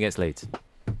of the game against Leeds?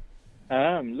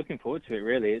 Looking forward to it,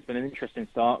 really. It's been an interesting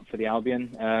start for the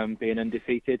Albion, being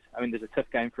undefeated. I mean, there's a tough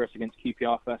game for us against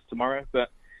QPR first tomorrow, but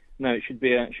no, it should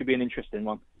be an interesting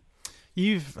one.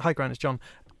 Hi, Grant, it's John.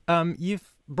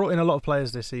 You've brought in a lot of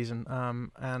players this season,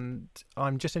 and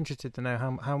I'm just interested to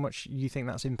know how much you think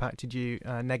that's impacted you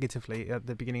negatively at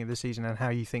the beginning of the season, and how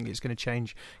you think it's going to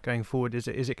change going forward.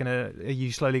 Are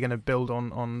you slowly going to build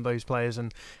on those players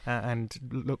and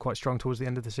look quite strong towards the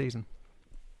end of the season?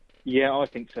 Yeah, I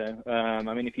think so.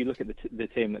 I mean, if you look at the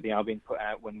team that the Albion put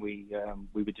out when we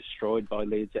were destroyed by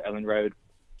Leeds at Ellen Road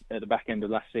at the back end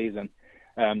of last season,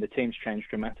 the team's changed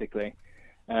dramatically.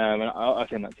 And I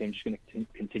think that team's just going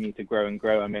to continue to grow and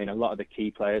grow. I mean, a lot of the key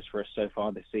players for us so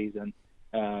far this season,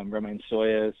 Romain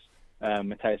Sawyers,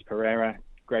 Mateus Pereira,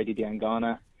 Grady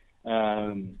Diangana,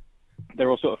 they're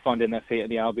all sort of finding their feet at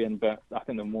the Albion, but I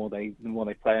think the more they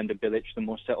play under Bilic, the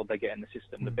more settled they get in the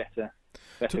system, the better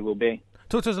we'll be.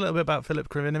 Talk to us a little bit about Filip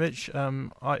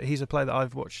Krovinovic. He's a player that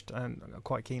I've watched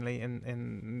quite keenly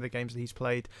in the games that he's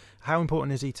played. How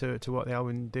important is he to what the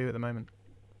Albion do at the moment?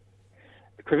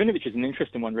 Krovinovic is an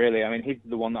interesting one, really. I mean, he's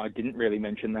the one that I didn't really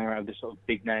mention there out of the sort of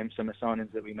big name summer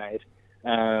signings that we made.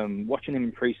 Watching him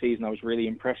in pre-season, I was really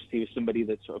impressed. He was somebody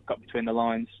that sort of got between the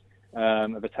lines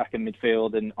of attack and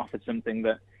midfield and offered something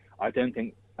that I don't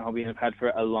think Albion have had for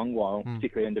a long while,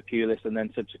 particularly under Pulis and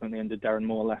then subsequently under Darren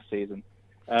Moore last season.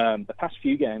 The past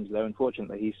few games, though,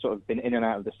 unfortunately, he's sort of been in and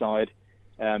out of the side,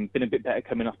 been a bit better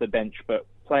coming off the bench, but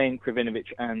playing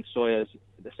Krovinovic and Sawyers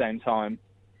at the same time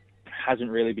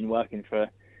hasn't really been working for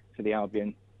the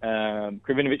Albion.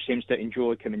 Krovinovic seems to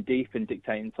enjoy coming deep and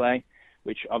dictating play,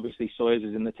 which obviously Sawyers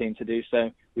is in the team to do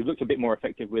so. We've looked a bit more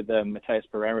effective with Mateus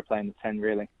Pereira playing the 10,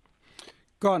 really.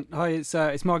 Grant, hi,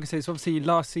 it's Marcus here. So obviously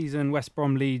last season, West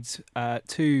Brom Leeds,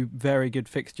 two very good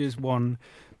fixtures, one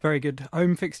very good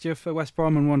home fixture for West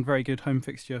Brom and one very good home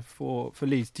fixture for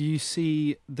Leeds. Do you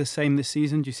see the same this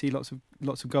season? Do you see lots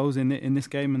of goals in this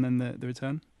game and then the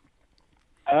return?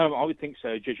 I would think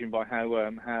so, judging by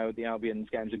how the Albion's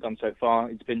games have gone so far.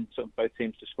 It's been sort of both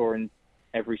teams to score in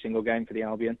every single game for the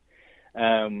Albion.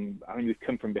 I mean, we've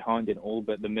come from behind in all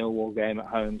but the Millwall game at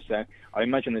home, so I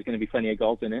imagine there's going to be plenty of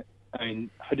goals in it. I mean,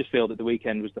 Huddersfield at the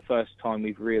weekend was the first time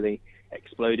we've really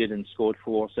exploded and scored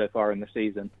 4 so far in the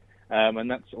season.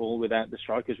 And that's all without the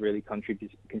strikers really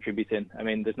contributing. I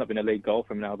mean, there's not been a league goal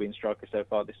from an Albion striker so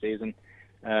far this season.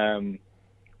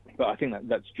 But I think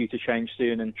that's due to change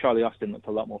soon, and Charlie Austin looked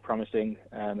a lot more promising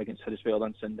against Huddersfield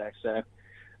on Sunday. So,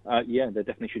 yeah, there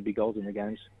definitely should be goals in the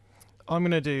games. I'm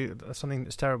going to do something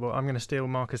that's terrible. I'm going to steal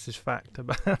Marcus's fact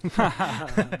about.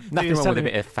 Nothing wrong with a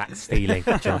bit of fact stealing,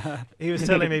 John. He was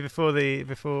telling me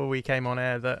before we came on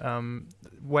air that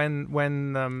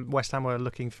when West Ham were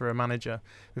looking for a manager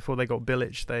before they got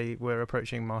Bilic, they were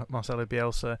approaching Marcelo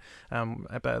Bielsa.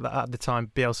 But at the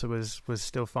time, Bielsa was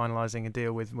still finalising a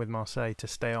deal with Marseille to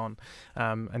stay on,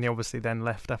 and he obviously then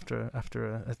left after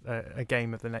a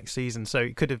game of the next season. So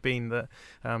it could have been that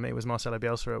it was Marcelo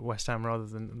Bielsa at West Ham rather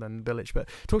than Bilic. But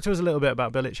talk to us a little bit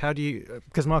about Bilic. How do you?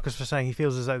 Because Marcus was saying he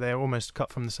feels as though they're almost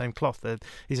cut from the same cloth.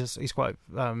 He's quite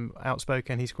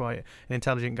outspoken. He's quite an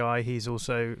intelligent guy. He's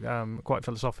also quite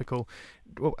philosophical.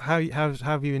 How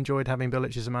have you enjoyed having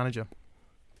Bilic as a manager?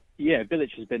 Yeah,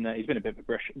 Bilic has been he's been a bit of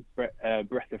a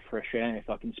breath of fresh air, if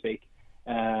I can speak,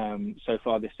 so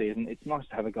far this season. It's nice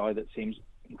to have a guy that seems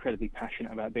incredibly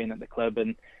passionate about being at the club,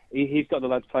 and he's got the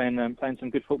lads playing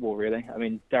some good football, really. I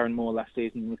mean, Darren Moore last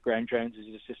season with Graham Jones as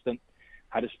his assistant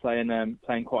had us playing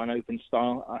quite an open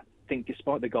style. I think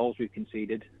despite the goals we've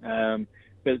conceded,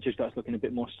 Bilic just got us looking a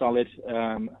bit more solid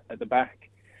at the back,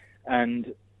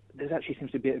 and there actually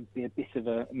seems to be a bit of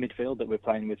a midfield that we're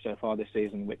playing with so far this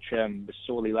season, which was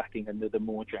sorely lacking under the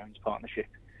Moore-Jones partnership.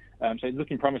 So it's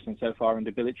looking promising so far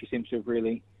under Bilic. He seems to have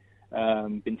really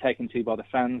been taken to by the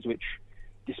fans, which,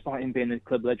 despite him being a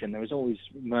club legend, there was always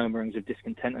murmurings of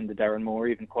discontent under Darren Moore,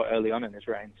 even quite early on in his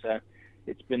reign. So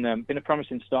it's been a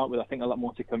promising start, with I think a lot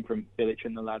more to come from Bilic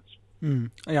and the lads.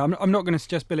 Yeah, I'm not going to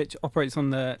suggest Bilic operates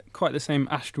on quite the same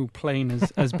astral plane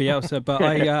as Bielsa, but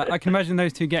I can imagine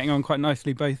those two getting on quite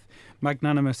nicely, both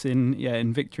magnanimous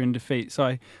in victory and defeat.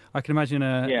 So I can imagine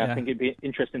I think it'd be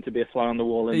interesting to be a fly on the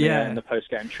wall in the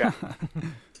post-game chat.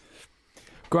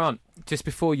 Grant, just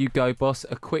before you go, boss,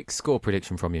 a quick score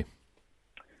prediction from you.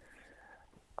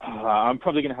 I'm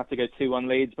probably going to have to go 2-1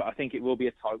 Leeds, but I think it will be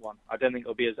a tight one. I don't think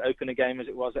it'll be as open a game as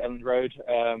it was at Elland Road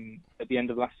at the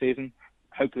end of last season.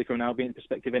 Hopefully from an Albion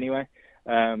perspective anyway.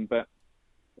 But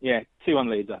yeah, 2-1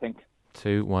 Leeds, I think.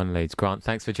 2-1 Leeds. Grant,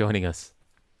 thanks for joining us.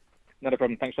 Not a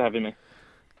problem. Thanks for having me.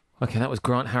 Okay, that was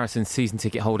Grant Harrison, season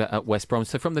ticket holder at West Brom.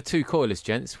 So from the two coilers,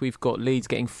 gents, we've got Leeds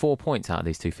getting 4 points out of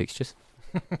these two fixtures.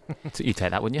 So you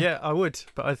take that, wouldn't you? Yeah, I would,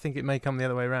 but I think it may come the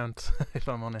other way around, if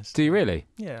I'm honest. Do you really?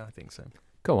 Yeah, I think so.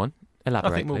 Go on,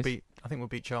 elaborate, I think please. we'll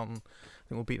beat Charlton. I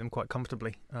think we'll beat them quite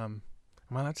comfortably. Am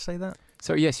I allowed to say that?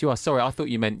 So yes, you are. Sorry, I thought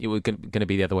you meant you were going to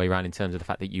be the other way around in terms of the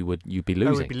fact that you'd be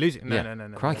losing. Oh, we'd be losing. No.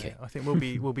 Crikey. No. I think we'll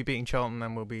be beating Charlton,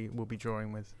 and we'll be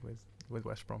drawing with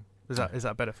West Brom. Is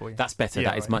that better for you? That's better.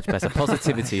 That is much better.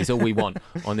 Positivity is all we want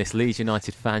on this Leeds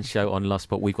United fan show on Love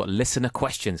Sport. We've got listener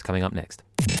questions coming up next.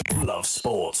 Love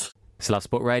Sport. It's Love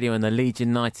Sport Radio and the Leeds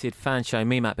United fan show.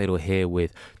 Me, Matt Biddle, here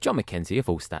with John McKenzie of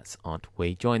All Stats Aren't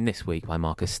We, joined this week by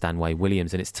Marcus Stanway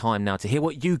Williams. And it's time now to hear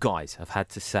what you guys have had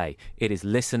to say. It is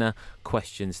listener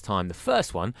questions time. The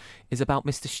first one is about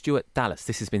Mr. Stuart Dallas.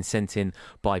 This has been sent in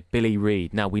by Billy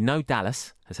Reid. Now, we know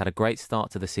Dallas has had a great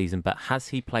start to the season, but has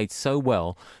he played so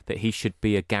well that he should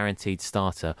be a guaranteed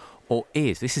starter? Or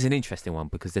this is an interesting one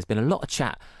because there's been a lot of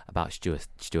chat about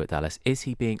Stuart Dallas. Is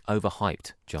he being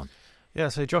overhyped, John? Yeah,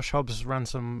 so Josh Hobbs ran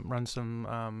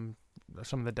some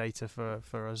of the data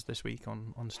for us this week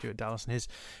on Stuart Dallas, and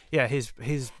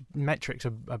his metrics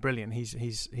are brilliant.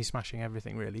 He's smashing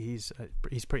everything really.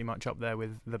 He's pretty much up there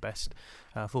with the best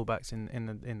fullbacks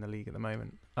in the league at the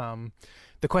moment.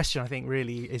 The question, I think,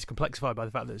 really is complexified by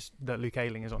the fact that Luke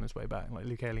Ayling is on his way back. Like,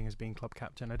 Luke Ayling has been club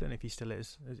captain. I don't know if he still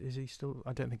is. Is he still?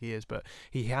 I don't think he is, but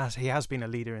he has been a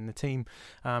leader in the team.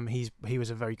 He was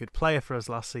a very good player for us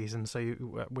last season.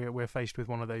 So we're faced with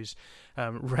one of those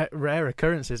rare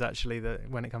occurrences, actually, that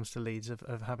when it comes to Leeds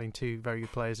of having two very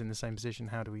good players in the same position.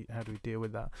 How do we deal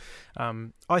with that?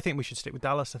 I think we should stick with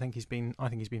Dallas. I think he's been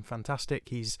fantastic.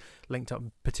 He's linked up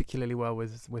particularly well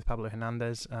with Pablo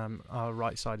Hernandez. Our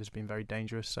right side has been very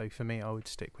dangerous. So for me, I would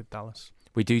stick with Dallas.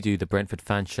 We do the Brentford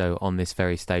fan show on this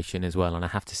very station as well, and I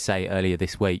have to say, earlier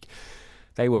this week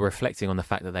they were reflecting on the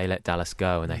fact that they let Dallas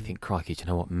go, and they think, crikey, do you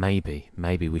know what, maybe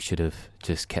we should have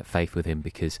just kept faith with him,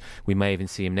 because we may even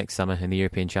see him next summer in the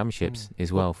European Championships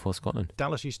as well for Scotland.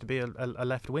 Dallas used to be a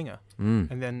left winger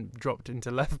and then dropped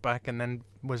into left back and then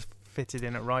was fitted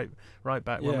in at right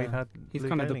back when we've had he's Luke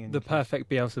kind of Ayling the perfect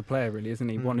Bielsa player, really, isn't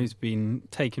he? One who's been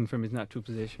taken from his natural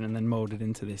position and then moulded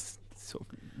into this sort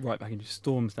of right back and just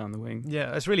storms down the wing.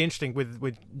 Yeah, it's really interesting with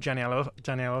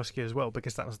Janikowski as well,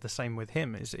 because that was the same with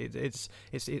him.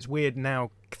 It's weird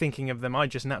now thinking of them. I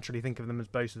just naturally think of them as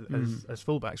both as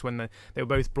fullbacks when they were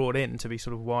both brought in to be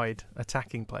sort of wide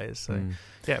attacking players. So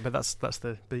yeah, but that's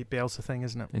the Bielsa thing,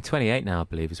 isn't it? In 28 now, I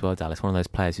believe, as well, Dallas. One of those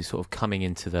players who's sort of coming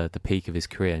into the peak of his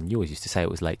career, and you always used to say it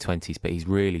was late 20s, but he's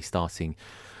really starting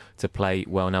to play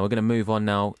well now. We're going to move on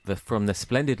now from the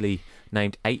splendidly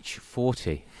named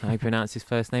H40. How do you pronounce his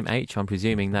first name? H, I'm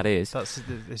presuming that is. That's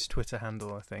his Twitter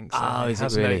handle, I think. So oh, is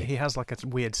it really? He has like a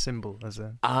weird symbol as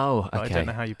a... Oh, okay. I don't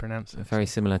know how you pronounce it. Very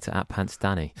similar to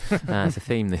 @PantsDanny. It's a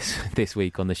theme this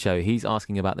week on the show. He's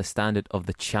asking about the standard of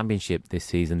the Championship this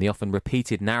season, the often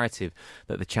repeated narrative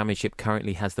that the Championship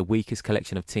currently has the weakest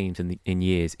collection of teams in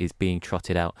years is being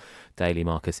trotted out daily,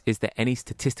 Marcus. Is there any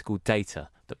statistical data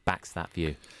that backs that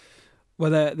view?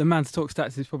 Well, the man to talk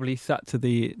stats is probably sat to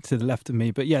the left of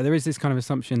me, but yeah, there is this kind of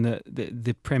assumption that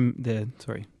the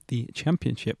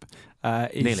Championship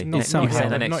is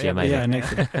somehow next year, maybe. Yeah,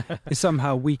 next year, is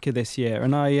somehow weaker this year,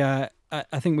 and I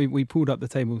think we pulled up the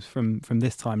tables from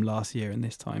this time last year and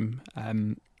this time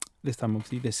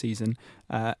obviously this season,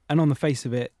 and on the face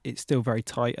of it, it's still very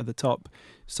tight at the top.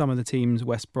 Some of the teams,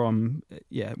 West Brom,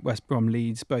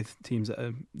 Leeds, both teams that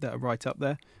are right up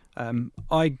there.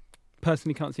 I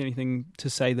personally can't see anything to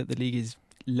say that the league is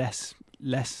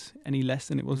any less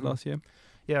than it was last year.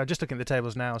 Yeah, just looking at the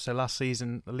tables now. So last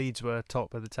season, the Leeds were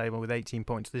top of the table with 18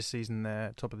 points. This season,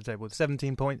 they're top of the table with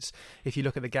 17 points. If you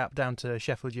look at the gap down to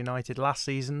Sheffield United last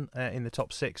season in the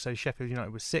top six, so Sheffield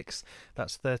United was 6th.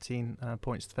 That's 13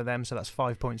 points for them. So that's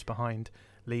 5 points behind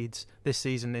Leeds. This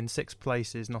season in 6th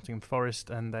place is Nottingham Forest,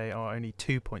 and they are only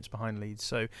 2 points behind Leeds.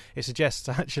 So it suggests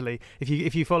actually,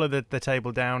 if you follow the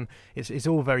table down, it's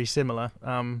all very similar.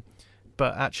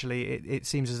 But actually, it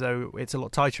seems as though it's a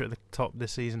lot tighter at the top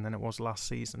this season than it was last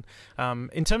season.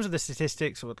 In terms of the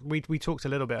statistics, we talked a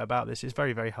little bit about this. It's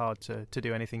very, very hard to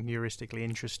do anything heuristically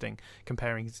interesting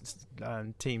comparing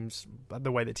teams,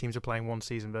 the way that teams are playing one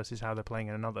season versus how they're playing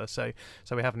in another. So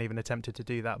we haven't even attempted to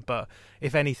do that. But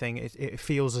if anything, it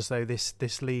feels as though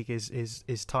this league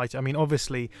is tight. I mean,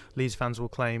 obviously, Leeds fans will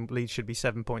claim Leeds should be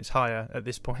 7 points higher at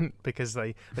this point because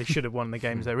they should have won the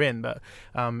games they're in. But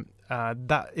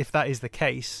that if that is the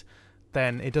case,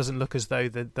 then it doesn't look as though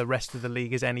the rest of the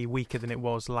league is any weaker than it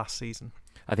was last season.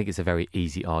 I think it's a very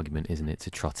easy argument, isn't it, to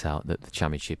trot out that the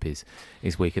Championship is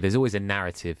weaker. There's always a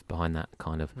narrative behind that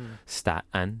kind of stat,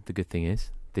 and the good thing is,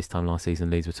 this time last season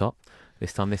Leeds were top.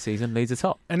 This time this season, Leeds are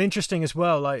top. And interesting as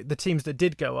well, like the teams that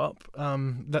did go up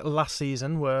that last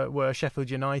season were Sheffield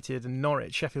United and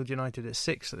Norwich. Sheffield United at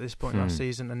 6th at this point last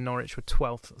season, and Norwich were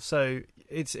 12th. So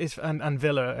it's and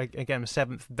Villa again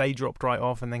 7th. They dropped right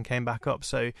off and then came back up.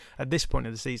 So at this point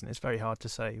of the season, it's very hard to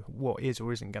say what is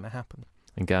or isn't going to happen.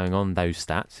 And going on those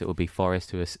stats, it will be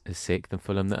Forest who are 6th and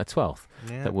Fulham that are 12th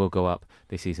that will go up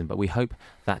this season. But we hope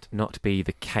that not be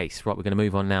the case. Right, we're going to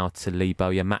move on now to Lee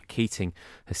Bowyer. Matt Keating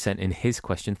has sent in his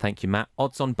question. Thank you, Matt.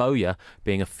 Odds on Bowyer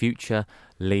being a future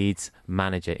Leeds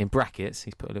manager. In brackets,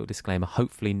 he's put a little disclaimer,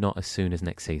 hopefully not as soon as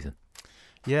next season.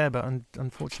 Yeah, but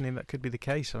unfortunately that could be the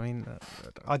case. I mean,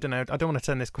 I don't know. I don't want to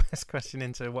turn this question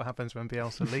into what happens when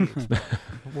Bielsa leaves.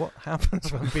 What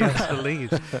happens when Bielsa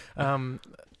leaves?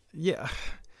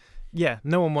 Yeah.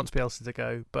 No one wants Bielsa to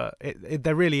go, but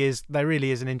there really is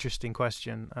an interesting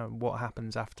question. What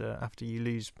happens after you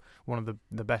lose one of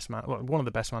the best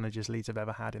managers Leeds have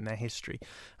ever had in their history,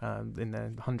 in their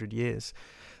 100 years?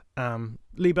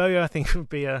 Lee Bowyer, I think, would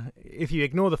be if you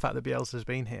ignore the fact that Bielsa's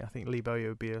been here, I think Lee Bowyer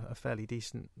would be a fairly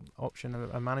decent option,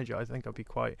 a manager. I think I'd be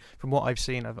quite, from what I've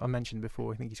seen, I mentioned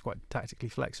before, I think he's quite tactically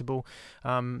flexible.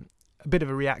 A bit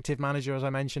of a reactive manager, as I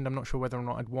mentioned. I'm not sure whether or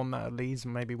not I'd want that at Leeds,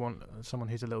 and maybe want someone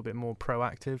who's a little bit more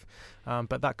proactive.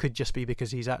 But that could just be because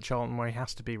he's at Charlton, where he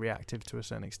has to be reactive to a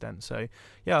certain extent. So,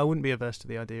 yeah, I wouldn't be averse to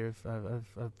the idea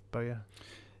of Bowyer.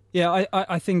 Yeah,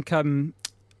 I think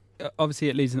obviously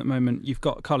at Leeds at the moment, you've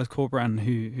got Carlos Corberán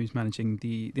who's managing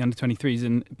the under-23s,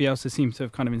 and Bielsa seems to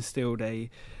have kind of instilled a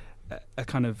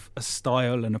kind of a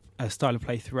style and a style of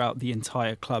play throughout the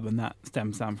entire club, and that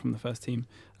stems down from the first team.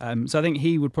 So I think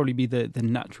he would probably be the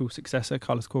natural successor,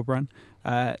 Carlos Corberán.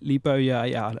 Lee Bowyer,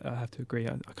 yeah, I have to agree.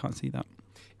 I can't see that.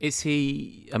 Is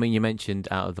he? I mean, you mentioned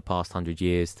out of the past 100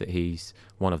 years that he's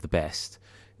one of the best.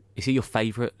 Is he your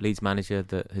favourite Leeds manager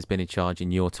that has been in charge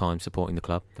in your time supporting the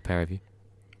club? The pair of you.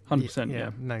 100%.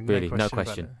 Yeah. No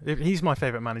question. He's my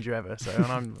favourite manager ever. So,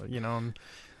 and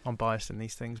I'm biased in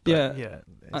these things, but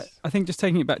I think just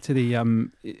taking it back to the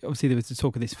obviously there was the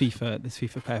talk of this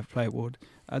FIFA Player of Play award.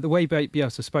 The way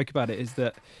Bielsa spoke about it is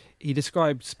that he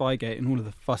described Spygate and all of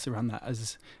the fuss around that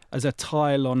as a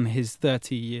tile on his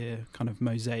 30-year kind of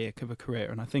mosaic of a career.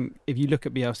 And I think if you look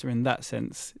at Bielsa in that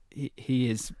sense, he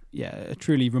is a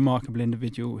truly remarkable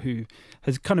individual who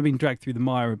has kind of been dragged through the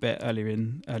mire a bit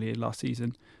earlier last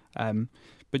season,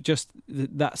 but just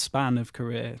that span of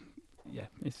career,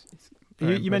 it's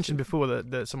You mentioned before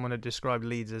that someone had described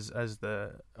Leeds as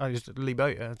Lee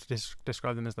Bowyer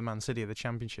described them as the Man City of the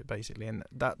Championship, basically, and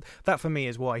that for me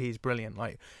is why he's brilliant.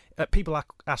 Like people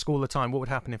ask all the time, what would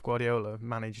happen if Guardiola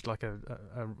managed like a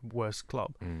worse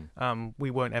club?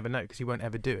 We won't ever know because he won't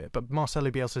ever do it. But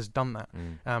Marcelo Bielsa's done that,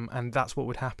 and that's what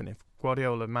would happen if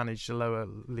Guardiola managed a lower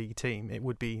league team. It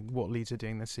would be what Leeds are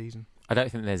doing this season. I don't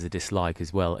think there's a dislike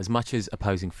as well. As much as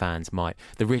opposing fans might,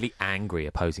 the really angry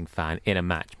opposing fan in a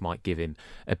match might give him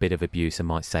a bit of abuse and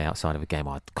might say outside of a game,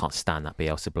 I can't stand that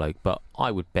Bielsa bloke. But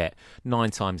I would bet 9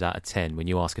 times out of 10, when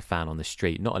you ask a fan on the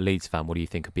street, not a Leeds fan, what do you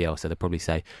think of Bielsa? They'll probably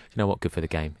say, you know what, good for the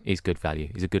game. He's good value.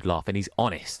 He's a good laugh. And he's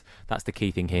honest. That's the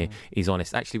key thing here. He's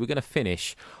honest. Actually, we're going to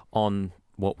finish on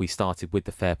what we started with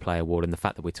the Fair Play Award and the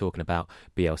fact that we're talking about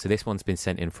Bielsa. This one's been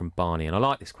sent in from Barney, and I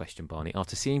like this question, Barney.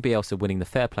 After seeing Bielsa winning the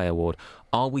Fair Play Award,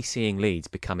 are we seeing Leeds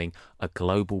becoming a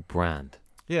global brand?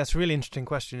 Yeah, it's a really interesting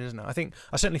question, isn't it?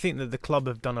 I certainly think that the club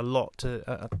have done a lot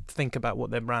to think about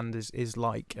what their brand is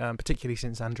like, particularly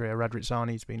since Andrea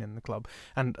Radrizzani's been in the club.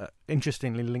 And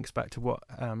interestingly, links back to what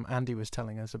Andy was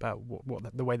telling us about what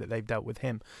the way that they've dealt with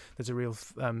him. There's a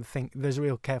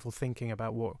real careful thinking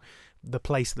about what the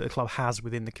place that the club has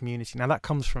within the community. Now that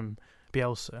comes from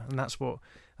Bielsa, and that's what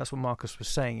Marcus was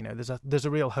saying. You know, there's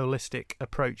a real holistic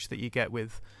approach that you get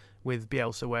with with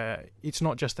Bielsa, where it's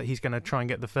not just that he's going to try and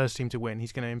get the first team to win.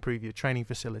 He's going to improve your training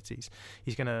facilities.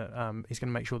 He's going to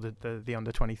make sure that the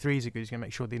under 23s are good. He's going to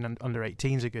make sure the under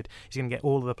 18s are good. He's going to get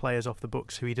all of the players off the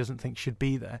books who he doesn't think should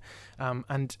be there.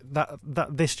 And that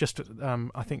this just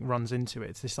I think runs into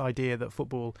it. It's this idea that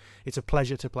football, it's a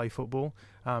pleasure to play football.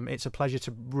 It's a pleasure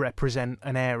to represent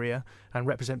an area and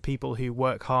represent people who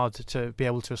work hard to be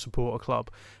able to support a club,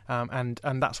 and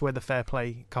that's where the fair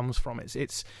play comes from.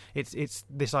 It's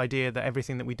this idea that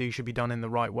everything that we do should be done in the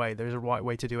right way. There is a right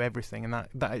way to do everything, and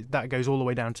that goes all the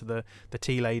way down to the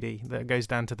tea lady, that goes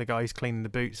down to the guy who's cleaning the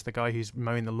boots, the guy who's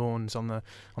mowing the lawns on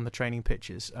the training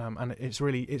pitches, and it's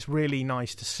really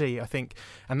nice to see, I think,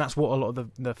 and that's what a lot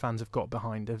of the fans have got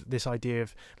behind, of this idea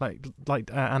of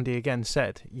like Andy again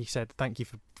said. He said, thank you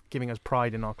for giving us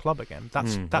pride in our club again. That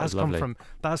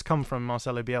has come from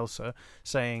Marcelo Bielsa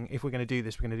saying, if we're going to do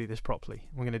this, we're going to do this properly.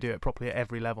 We're going to do it properly at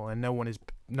every level, and no one is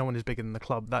bigger than the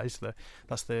club. That's the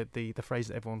phrase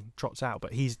that everyone trots out.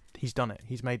 But he's done it.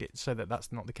 He's made it so that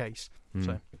that's not the case.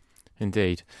 So,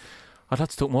 indeed. I'd like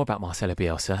to talk more about Marcelo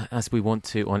Bielsa, as we want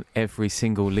to on every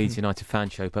single Leeds United fan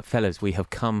show. But fellas, we have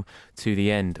come to the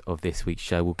end of this week's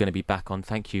show. We're going to be back on.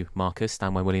 Thank you, Marcus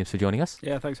Stanway Williams, for joining us.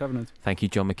 Yeah, thanks for having us. Thank you,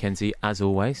 John McKenzie, as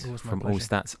always from All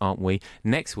Stats, aren't we?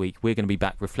 Next week, we're going to be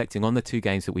back reflecting on the two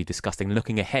games that we discussed and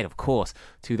looking ahead, of course,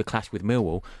 to the clash with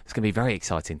Millwall. It's going to be very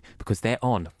exciting because they're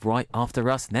on right after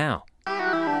us now.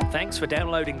 Thanks for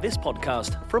downloading this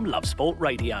podcast from Love Sport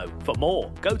Radio. For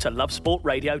more, go to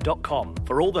lovesportradio.com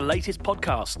for all the latest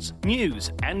podcasts,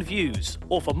 news and views.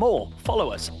 Or for more, follow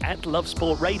us at Love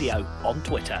Sport Radio on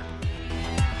Twitter.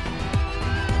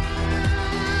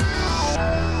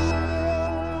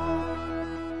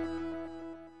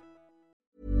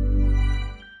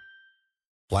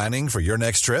 Planning for your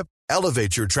next trip?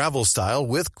 Elevate your travel style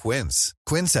with Quince.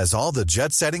 Quince has all the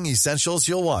jet-setting essentials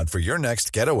you'll want for your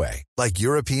next getaway, like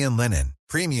European linen,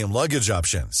 premium luggage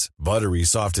options, buttery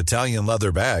soft Italian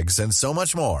leather bags, and so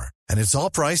much more. And it's all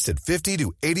priced at 50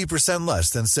 to 80% less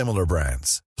than similar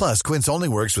brands. Plus, Quince only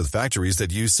works with factories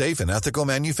that use safe and ethical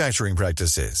manufacturing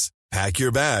practices. Pack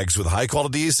your bags with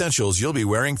high-quality essentials you'll be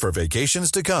wearing for vacations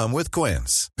to come with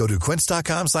Quince. Go to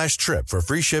quince.com/trip for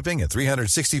free shipping and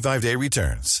 365-day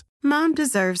returns. Mom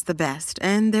deserves the best,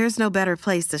 and there's no better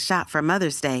place to shop for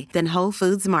Mother's Day than Whole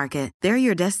Foods Market. They're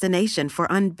your destination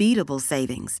for unbeatable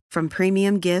savings, from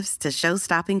premium gifts to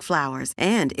show-stopping flowers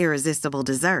and irresistible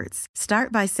desserts.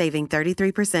 Start by saving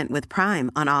 33% with Prime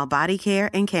on all body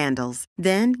care and candles.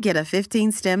 Then get a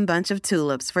 15-stem bunch of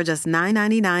tulips for just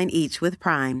 $9.99 each with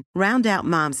Prime. Round out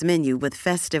Mom's menu with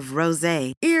festive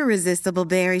rosé, irresistible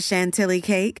berry chantilly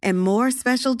cake, and more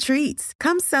special treats.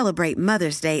 Come celebrate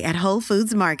Mother's Day at Whole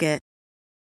Foods Market.